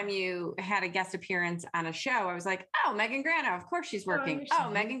every time you had a guest appearance on a show, I was like, Megan Grano, of course she's working.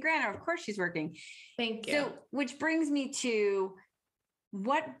 Megan Grano, of course she's working. Thank you. So, which brings me to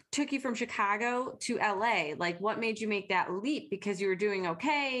what took you from Chicago to LA? Like, what made you make that leap? Because you were doing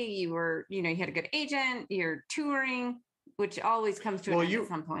okay. You were, you had a good agent, you're touring, which always comes to an end at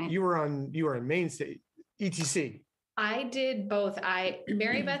some point. You were on main stage, ETC. I did both.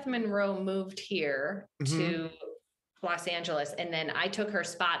 Mary Beth Monroe moved here to Los Angeles. And then I took her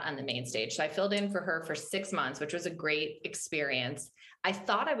spot on the main stage. So I filled in for her for 6 months, which was a great experience. I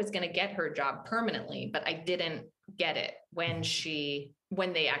thought I was going to get her job permanently, but I didn't get it when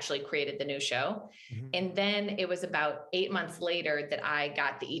they actually created the new show. And then it was about 8 months later that I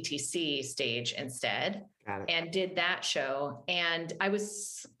got the ETC stage instead and did that show. And I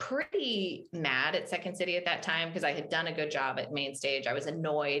was pretty mad at Second City at that time because I had done a good job at main stage. I was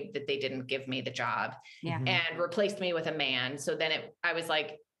annoyed that they didn't give me the job and replaced me with a man. So then I was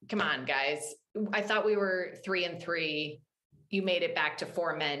like, come on, guys. I thought we were 3-3 you made it back to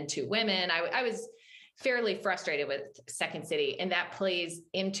 4 men, 2 women. I was fairly frustrated with Second City, and that plays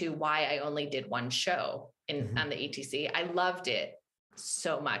into why I only did 1 show on the ETC. I loved it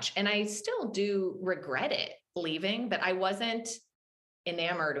so much, and I still do regret it leaving, but I wasn't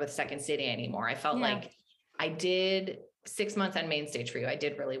enamored with Second City anymore. I felt like I did 6 months on main stage for you. I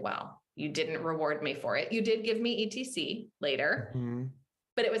did really well. You didn't reward me for it. You did give me ETC later,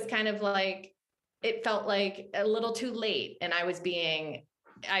 but it was kind of like, it felt like a little too late. And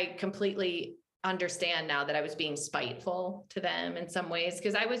I completely understand now that I was being spiteful to them in some ways,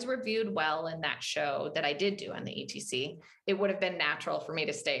 because I was reviewed well in that show that I did do on the ETC. It would have been natural for me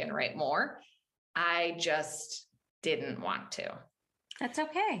to stay and write more. I just didn't want to. That's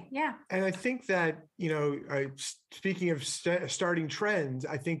okay. Yeah. And I think that, speaking of starting trends,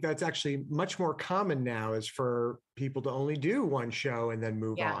 I think that's actually much more common now, is for people to only do 1 show and then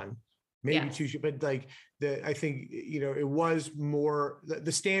move on. Maybe 2, but like I think, it was more,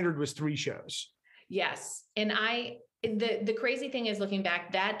 the standard was 3 shows. Yes. And the crazy thing is, looking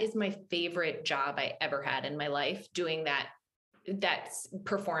back, that is my favorite job I ever had in my life, doing that's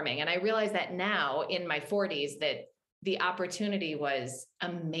performing. And I realize that now in my 40s, that the opportunity was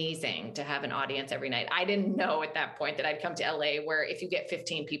amazing to have an audience every night. I didn't know at that point that I'd come to LA, where if you get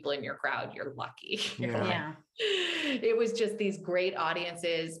 15 people in your crowd, you're lucky. It was just these great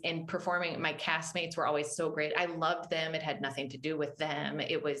audiences, and performing. My castmates were always so great. I loved them. It had nothing to do with them.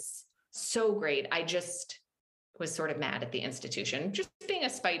 It was so great. I just was sort of mad at the institution, just being a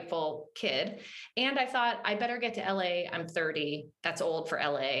spiteful kid. And I thought, I better get to LA. I'm 30. That's old for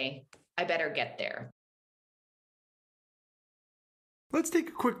LA. I better get there. Let's take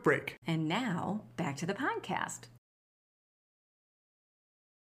a quick break. And now back to the podcast.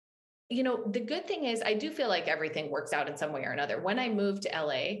 The good thing is, I do feel like everything works out in some way or another. When I moved to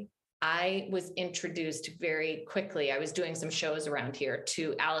LA, I was introduced very quickly. I was doing some shows around here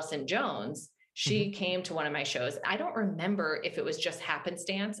to Allison Jones. She came to one of my shows. I don't remember if it was just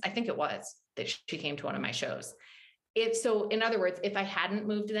happenstance. I think it was that she came to one of my shows. In other words, if I hadn't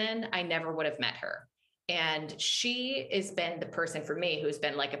moved then, I never would have met her. And she has been the person for me who's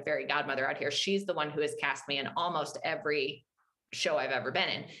been like a fairy godmother out here. She's the one who has cast me in almost every show I've ever been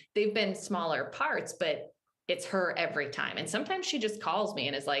in. They've been smaller parts, but it's her every time. And sometimes she just calls me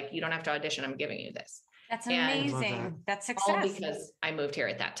and is like, you don't have to audition. I'm giving you this. That's amazing. That's success. All because I moved here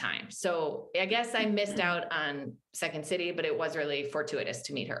at that time. So I guess I missed out on Second City, but it was really fortuitous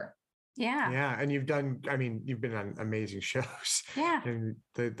to meet her. Yeah. Yeah. And you've been on amazing shows. Yeah. And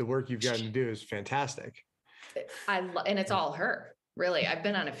the work you've gotten to do is fantastic. And it's all her, really. I've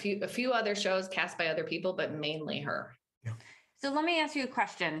been on a few other shows cast by other people, but mainly her. Yeah. So let me ask you a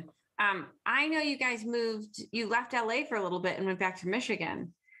question. I know you guys you left LA for a little bit and went back to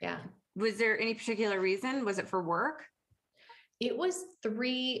Michigan. Yeah. Was there any particular reason? Was it for work? It was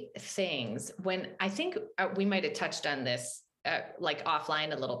 3 things. When I think we might've touched on this, like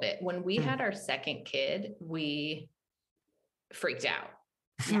offline a little bit. When we had our second kid, we freaked out.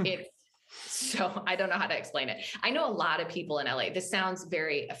 So I don't know how to explain it. I know a lot of people in LA. This sounds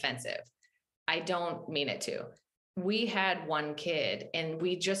very offensive. I don't mean it to. We had 1 kid and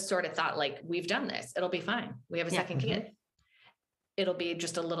we just sort of thought, like, we've done this. It'll be fine. We have a second kid. It'll be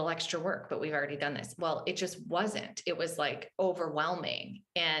just a little extra work, but we've already done this. Well, it just wasn't. It was like overwhelming.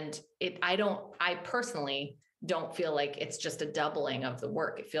 And I personally don't feel like it's just a doubling of the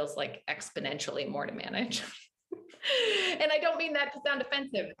work. It feels like exponentially more to manage. And I don't mean that to sound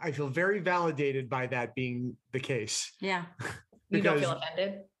offensive. I feel very validated by that being the case. Yeah. You don't feel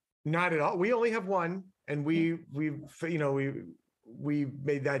offended? Not at all. We only have 1, and we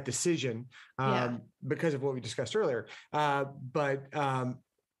made that decision because of what we discussed earlier. But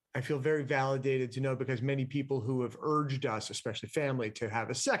I feel very validated to know, because many people who have urged us, especially family, to have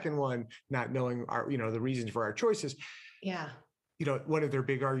a second one, not knowing the reasons for our choices. Yeah. One of their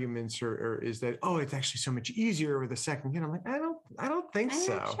big arguments is that, it's actually so much easier with a second kid. I'm like, I don't think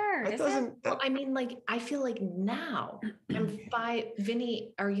so. Not sure. That doesn't. Well, I mean, like, I feel like now I'm 5.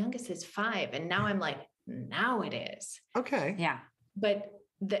 Vinny, our youngest, is 5, and now I'm like, now it is. Okay. Yeah. But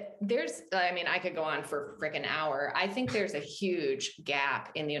I could go on for freaking an hour. I think there's a huge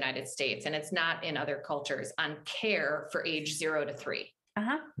gap in the United States, and it's not in other cultures, on care for age 0 to 3.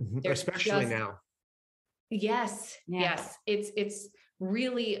 Especially now. Yes. It's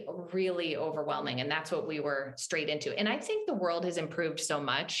really, really overwhelming. And that's what we were straight into. And I think the world has improved so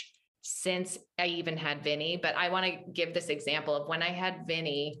much since I even had Vinny, but I want to give this example of when I had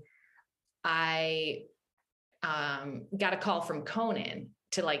Vinny, I got a call from Conan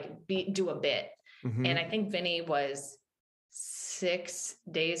to do a bit. And I think Vinny was 6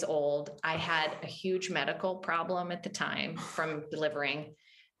 days old. I had a huge medical problem at the time from delivering.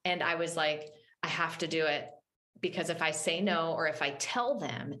 And I was like, I have to do it, because if I say no, or if I tell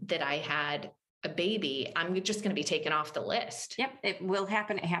them that I had a baby, I'm just going to be taken off the list. Yep. It will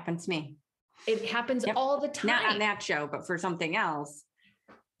happen. It happens to me. It happens all the time. Not on that show, but for something else.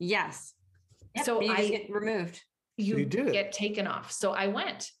 Yes. Yep. So you just get removed. You get taken off. So I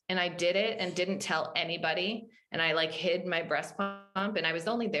went and I did it and didn't tell anybody. And I like hid my breast pump, and I was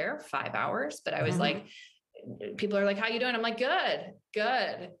only there 5 hours, but I was like, people are like, how you doing? I'm like, good.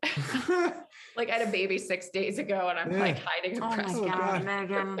 Like I had a baby 6 days ago, and I'm like hiding a breast pump. God,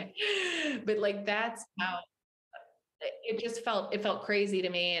 Megan. But like, that's how it felt crazy to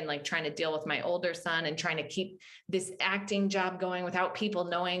me. And like trying to deal with my older son and trying to keep this acting job going without people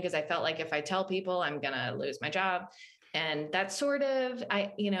knowing, because I felt like if I tell people, I'm going to lose my job. And that's sort of,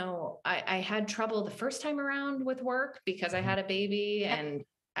 I had trouble the first time around with work because I had a baby and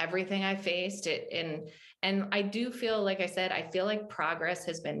everything I faced it. And I do feel, like I said, I feel like progress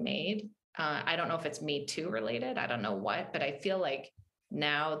has been made. I don't know if it's Me Too related. I don't know what, but I feel like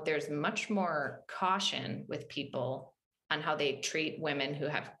now there's much more caution with people on how they treat women who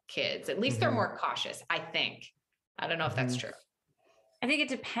have kids. At least they're more cautious, I think. I don't know if that's true. I think it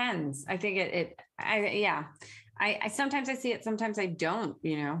depends. I think I sometimes I see it, sometimes I don't,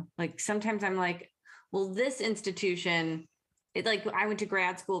 like sometimes I'm like, well, this institution, I went to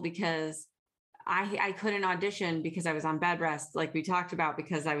grad school because I couldn't audition because I was on bed rest, like we talked about,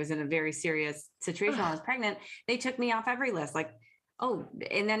 because I was in a very serious situation while I was pregnant. They took me off every list. Like, oh,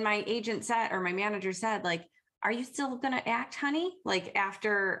 and then my agent said, or my manager said, like, are you still going to act, honey? Like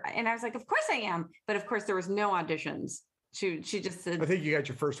after, and I was like, of course I am. But of course there was no auditions. She just said, I think you got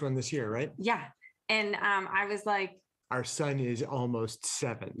your first one this year, right? Yeah. And I was like, our son is almost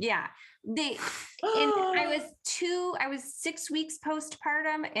 7. Yeah. And I was 6 weeks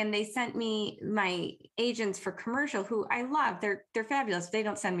postpartum, and they sent me my agents for commercial, who I love. They're fabulous. They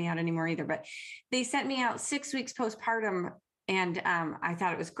don't send me out anymore either, but they sent me out 6 weeks postpartum. And I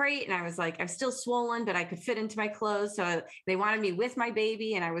thought it was great. And I was like, I'm still swollen, but I could fit into my clothes. So they wanted me with my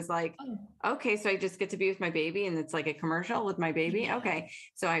baby. And I was like, okay, so I just get to be with my baby. And it's like a commercial with my baby. Yeah. Okay.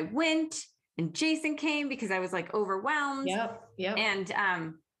 So I went, and Jason came because I was like overwhelmed. Yep. And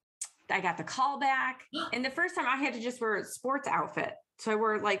I got the call back. And the first time I had to just wear a sports outfit. So I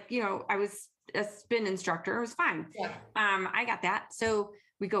wore I was a spin instructor. It was fine. Yeah. I got that. So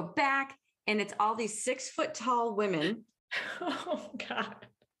we go back, and it's all these 6 foot tall women. Oh God.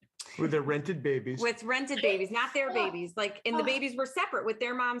 With their rented babies. With rented babies, not their babies. And the babies were separate with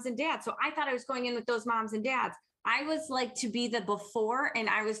their moms and dads. So I thought I was going in with those moms and dads. I was like to be the before, and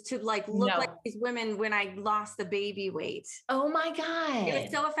I was to look like these women when I lost the baby weight. Oh my God. It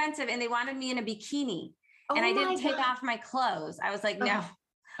was so offensive. And they wanted me in a bikini, and I didn't take off my clothes. I was like, no.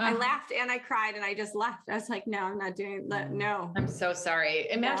 I laughed and I cried, and I just left. I was like, no, I'm not doing that. No. I'm so sorry.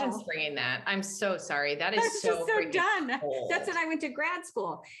 Imagine springing that. I'm so sorry. That's so done. Cold. That's when I went to grad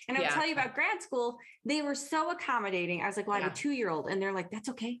school. And I'll tell you about grad school. They were so accommodating. I was like, well, I have a 2-year-old. And they're like, that's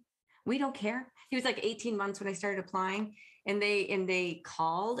okay. We don't care. He was like 18 months when I started applying, and they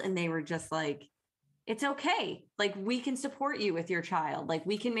called, and they were just like, it's okay. Like, we can support you with your child. Like,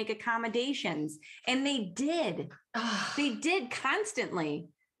 we can make accommodations. And they did. They did constantly.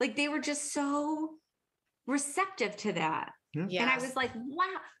 Like, they were just so receptive to that. Yes. And I was like, wow,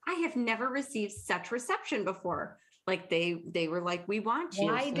 I have never received such reception before. Like they were like, we want you.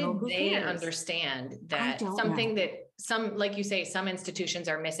 Why did they understand that something that like you say, some institutions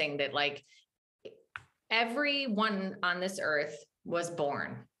are missing, that like everyone on this earth was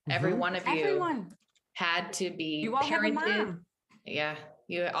born. Every one of you had to be parented. Yeah.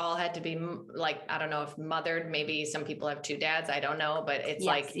 You all had to be like, I don't know if mothered, maybe some people have 2 dads. I don't know, but it's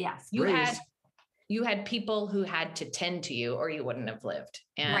you had people who had to tend to you, or you wouldn't have lived.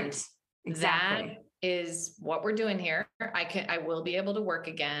 And that is what we're doing here. I will be able to work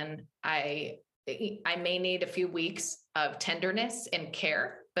again. I may need a few weeks of tenderness and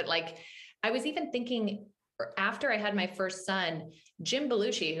care, but like, I was even thinking after I had my first son, Jim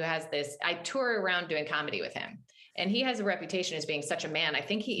Belushi, who has this, I tour around doing comedy with him. And he has a reputation as being such a man. I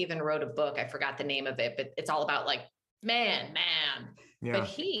think he even wrote a book. I forgot the name of it, but it's all about like, man. Yeah. But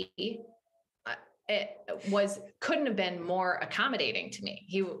he couldn't have been more accommodating to me.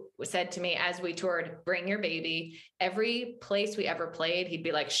 He said to me as we toured, bring your baby. Every place we ever played, he'd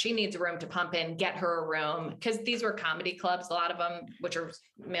be like, she needs a room to pump in, get her a room. Because these were comedy clubs, a lot of them, which are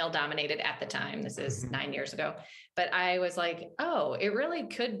male dominated at the time. This is 9 years ago. But I was like, oh, it really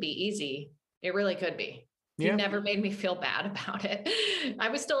could be easy. It really could be. He never made me feel bad about it. I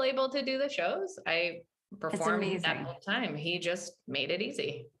was still able to do the shows. I perform that whole time. He just made it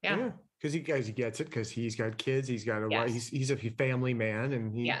easy. Yeah. Because he gets it, because he's got kids, he's got a wife, he's a family man,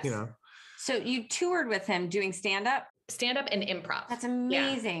 and he, So you toured with him doing stand-up and improv. That's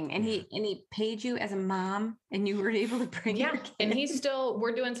amazing. Yeah. And he paid you as a mom, and you were able to bring your kids. And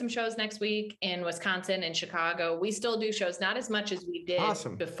we're doing some shows next week in Wisconsin and Chicago. We still do shows, not as much as we did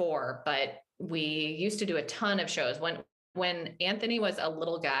before, but we used to do a ton of shows. When Anthony was a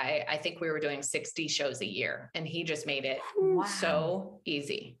little guy, I think we were doing 60 shows a year, and he just made it so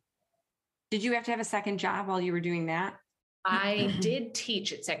easy. Did you have to have a second job while you were doing that? I did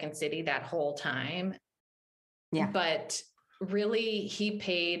teach at Second City that whole time. Yeah. But really, he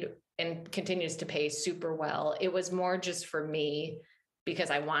paid and continues to pay super well. It was more just for me because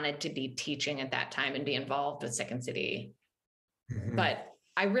I wanted to be teaching at that time and be involved with Second City. Mm-hmm. But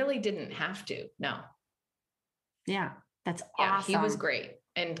I really didn't have to. No. Yeah. That's awesome. He was great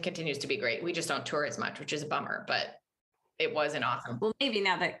and continues to be great. We just don't tour as much, which is a bummer, but it wasn't awesome. Well, maybe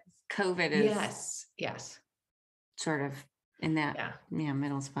now that COVID is yes, sort of in that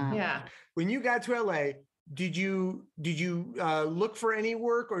middle spot. Yeah. When you got to LA, did you look for any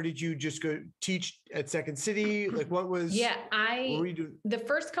work, or did you just go teach at Second City? Like, what was? Yeah, what were you doing? The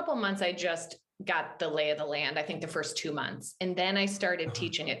first couple months, I just got the lay of the land. I think the first 2 months, and then I started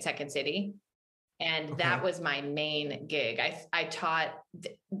teaching at Second City, and that was my main gig. I taught.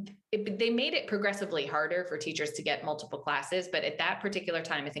 They made it progressively harder for teachers to get multiple classes, but at that particular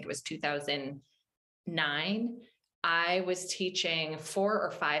time, I think it was 2009. I was teaching 4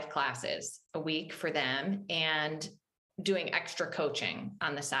 or 5 classes a week for them and doing extra coaching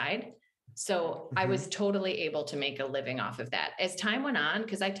on the side. So I was totally able to make a living off of that. As time went on,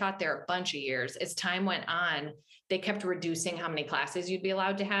 because I taught there a bunch of years, as time went on, they kept reducing how many classes you'd be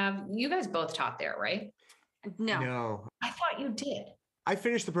allowed to have. You guys both taught there, right? No. I thought you did. I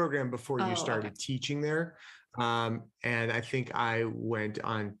finished the program before you started teaching there. And I think I went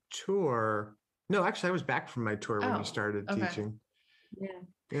on tour. No, actually, I was back from my tour when you started teaching.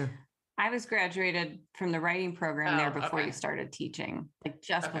 Yeah. I was graduated from the writing program there before you started teaching, like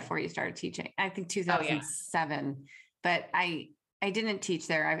just before you started teaching. I think 2007, but I didn't teach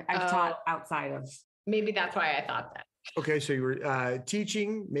there. I've taught outside of. Maybe that's why I thought that. Okay, so you were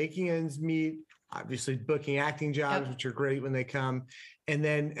teaching, making ends meet, obviously booking acting jobs, which are great when they come. And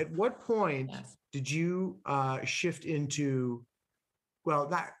then at what point did you shift into? Well,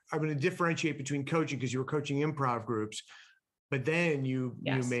 I'm going to differentiate between coaching, because you were coaching improv groups, but then you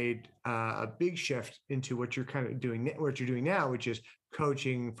made a big shift into what you're kind of doing, what you're doing now, which is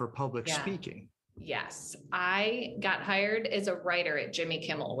coaching for public speaking. Yes. I got hired as a writer at Jimmy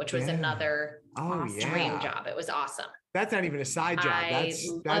Kimmel, which was another dream job. It was awesome. That's not even a side job.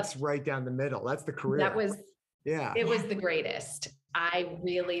 That's right down the middle. That's the career. It was the greatest. I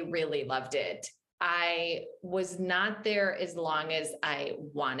really, really loved it. I was not there as long as I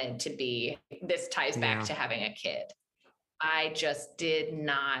wanted to be. This ties back to having a kid. I just did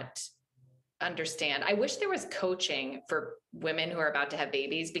not understand. I wish there was coaching for women who are about to have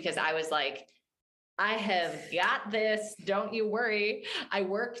babies, because I was like, I have got this. Don't you worry. I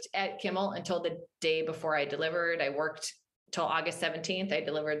worked at Kimmel until the day before I delivered. I worked till August 17th. I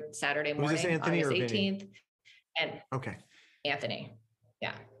delivered Saturday morning, was this Anthony August or 18th. Vinny? And okay. Anthony.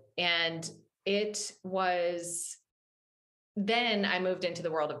 Yeah. And it was, then I moved into the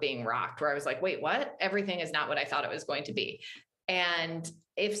world of being rocked, where I was like, wait, what? Everything is not what I thought it was going to be. And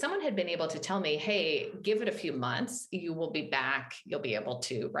if someone had been able to tell me, hey, give it a few months, you will be back, you'll be able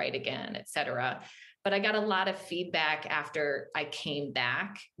to write again, et cetera. But I got a lot of feedback after I came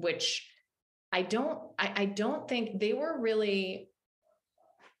back, which I don't think they were really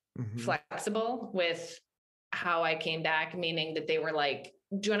flexible with how I came back, meaning that they were like,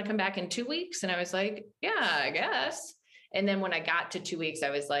 do you want to come back in 2 weeks? And I was like, yeah, I guess. And then when I got to 2 weeks, I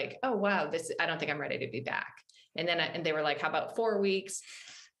was like, oh, wow, I don't think I'm ready to be back. And then and they were like, how about 4 weeks?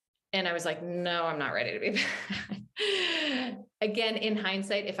 And I was like, no, I'm not ready to be back. Again, in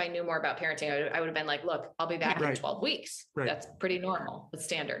hindsight, if I knew more about parenting, I would have been like, look, I'll be back in 12 weeks. Right. That's pretty normal. It's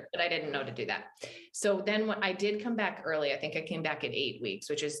standard, but I didn't know to do that. So then when I did come back early, I think I came back at 8 weeks,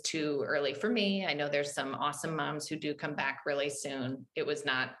 which is too early for me. I know there's some awesome moms who do come back really soon. It was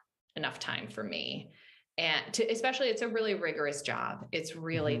not enough time for me. And especially, it's a really rigorous job. It's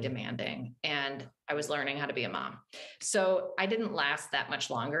really demanding. And I was learning how to be a mom. So I didn't last that much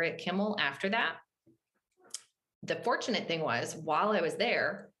longer at Kimmel after that. The fortunate thing was, while I was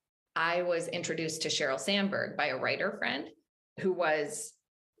there, I was introduced to Sheryl Sandberg by a writer friend who was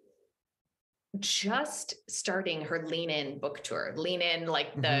just starting her Lean In book tour. Lean In,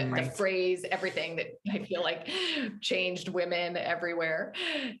 like the Right. phrase, everything that I feel like changed women everywhere.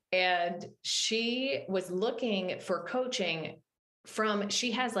 And she was looking for coaching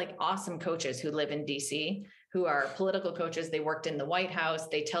she has like awesome coaches who live in DC, who are political coaches. They worked in the White House.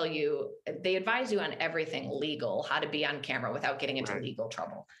 They advise you on everything legal, how to be on camera without getting into legal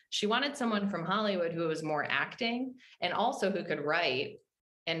trouble. She wanted someone from Hollywood who was more acting and also who could write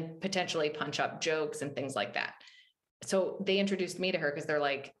and potentially punch up jokes and things like that. So they introduced me to her because they're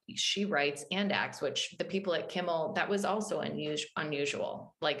like, she writes and acts, which the people at Kimmel, that was also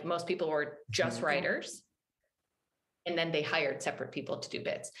unusual. Like most people were just writers. And then they hired separate people to do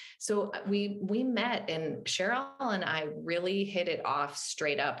bits. So we met, and Cheryl and I really hit it off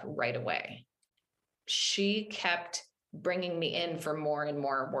straight up right away. She kept bringing me in for more and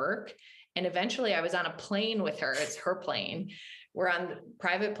more work. And eventually I was on a plane with her. It's her plane. We're on the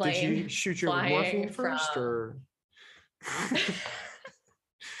private plane. Did she shoot you with morphine first or?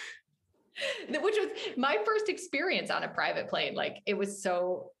 Which was my first experience on a private plane. Like it was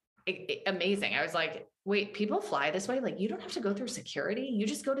so amazing. I was like, wait, people fly this way? Like you don't have to go through security. You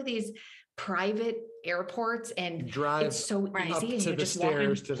just go to these private airports and drive it's so easy. To the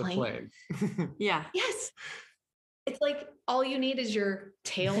stairs to the plane. Yeah. Yes. It's like all you need is your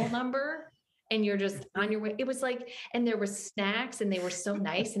tail number and you're just on your way. It was like, and there were snacks and they were so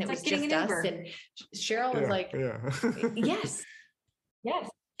nice. And it was just us. And Cheryl was like, yes.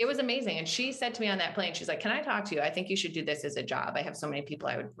 It was amazing. And she said to me on that plane, she's like, can I talk to you? I think you should do this as a job. I have so many people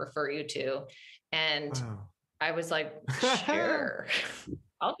I would refer you to. And I was like, sure,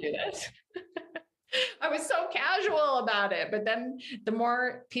 I'll do this. I was so casual about it. But then the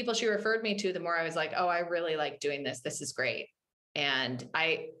more people she referred me to, the more I was like, oh, I really like doing this. This is great. And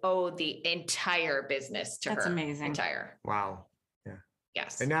I owe the entire business to her. That's amazing. Entire. Wow. Yeah.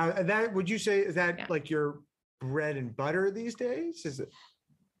 Yes. And now that, would you say, is that like your bread and butter these days? Is it?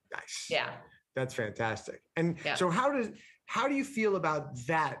 Nice. Yeah. That's fantastic. And so how do you feel about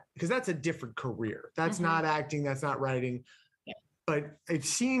that? Because that's a different career. That's not acting, that's not writing. Yeah. But it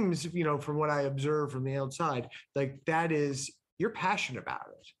seems, from what I observe from the outside, like you're passionate about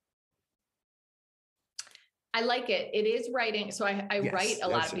it. I like it. It is writing. So I write a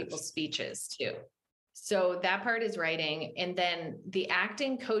lot of people's speeches too. So that part is writing. And then the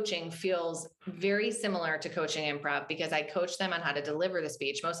acting coaching feels very similar to coaching improv because I coach them on how to deliver the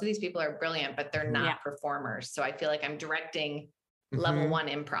speech. Most of these people are brilliant, but they're not performers. So I feel like I'm directing level 1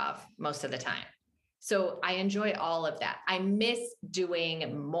 improv most of the time. So I enjoy all of that. I miss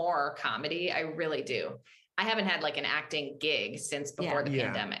doing more comedy. I really do. I haven't had like an acting gig since before the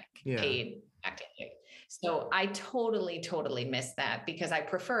pandemic, paid acting gig. So I totally miss that because I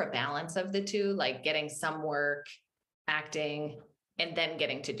prefer a balance of the two, like getting some work, acting, and then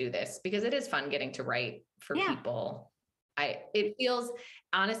getting to do this because it is fun getting to write for people. It feels,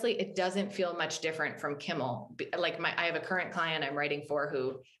 honestly, it doesn't feel much different from Kimmel. Like I have a current client I'm writing for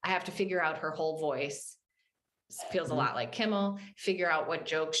who I have to figure out her whole voice. Feels a lot like Kimmel, figure out what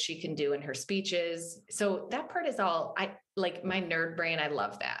jokes she can do in her speeches. So that part is all like my nerd brain. I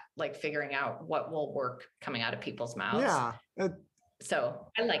love that, like figuring out what will work coming out of people's mouths. Yeah. So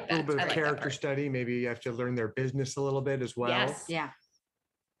I like that. A little bit of character study. Maybe you have to learn their business a little bit as well. Yes. Yeah.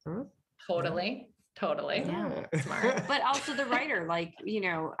 Huh? Totally. Yeah. Smart. But also the writer, like,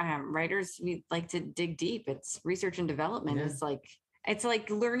 writers, we like to dig deep. It's research and development. It's like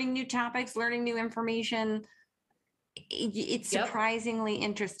learning new topics, learning new information. It's surprisingly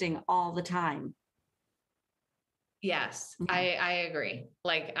interesting all the time. Yes, I agree.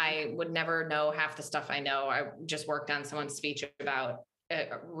 Like I would never know half the stuff I know. I just worked on someone's speech about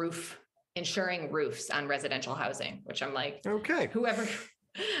insuring roofs on residential housing, which I'm like, okay, whoever,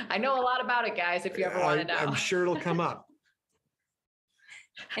 I know a lot about it, guys, if you ever want to know. I'm sure it'll come up.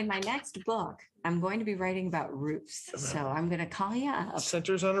 In my next book, I'm going to be writing about roofs. So I'm going to call you up.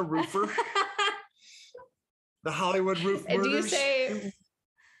 Centers on a roofer. The Hollywood roof murders. Do you say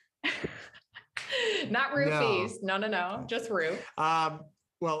not roofies? No, just roof.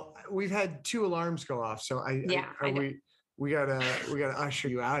 Well, we've had 2 alarms go off, so we gotta usher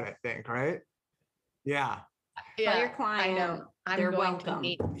you out, I think, right? Yeah. Tell your client, I know. They're welcome.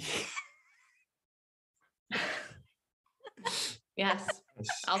 Yes,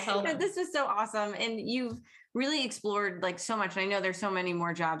 I'll tell them. This is so awesome, and you've really explored like so much. I know there's so many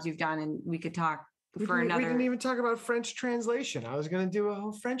more jobs you've done, and we could talk. We didn't even talk about French translation. I was going to do a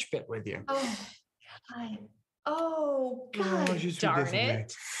whole French bit with you. Oh, God. Darn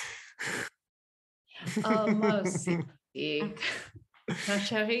it. That's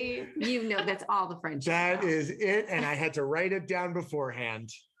all the French. That is it. And I had to write it down beforehand.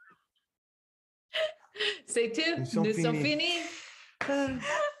 Say two. Non son Ne son fini. fini.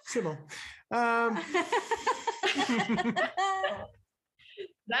 C'est bon.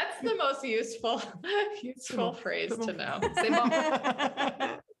 That's the most useful phrase to know. C'est bon.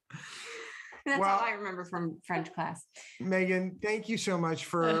 That's Well, all I remember from French class. Megan, thank you so much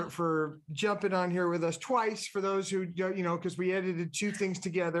for jumping on here with us twice. For those who don't, because we edited 2 things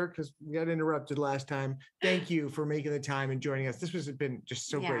together because we got interrupted last time. Thank you for making the time and joining us. This has been just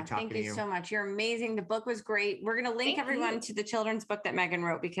so great talking to you. Thank you so much. You're amazing. The book was great. We're going to link everyone to the children's book that Megan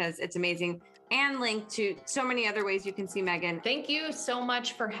wrote because it's amazing, and link to so many other ways you can see Megan. Thank you so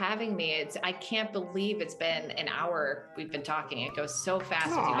much for having me. I can't believe it's been an hour we've been talking. It goes so fast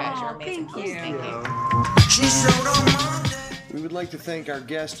with you guys. You're amazing. Thank you. Thank you. We would like to thank our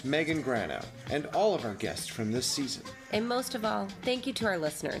guest, Megan Grano, and all of our guests from this season. And most of all, thank you to our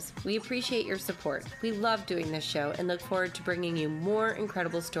listeners. We appreciate your support. We love doing this show and look forward to bringing you more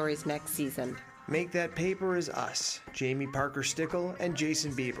incredible stories next season. Make That Paper is us, Jamie Parker Stickle and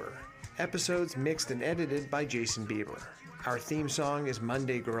Jason Bieber. Episodes mixed and edited by Jason Bieber. Our theme song is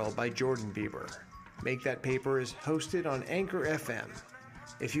Monday Girl by Jordan Bieber. Make That Paper is hosted on Anchor FM.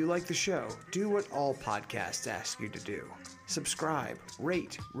 If you like the show, do what all podcasts ask you to do. Subscribe,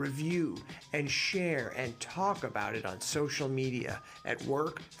 rate, review, and share and talk about it on social media, at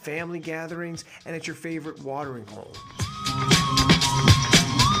work, family gatherings, and at your favorite watering hole.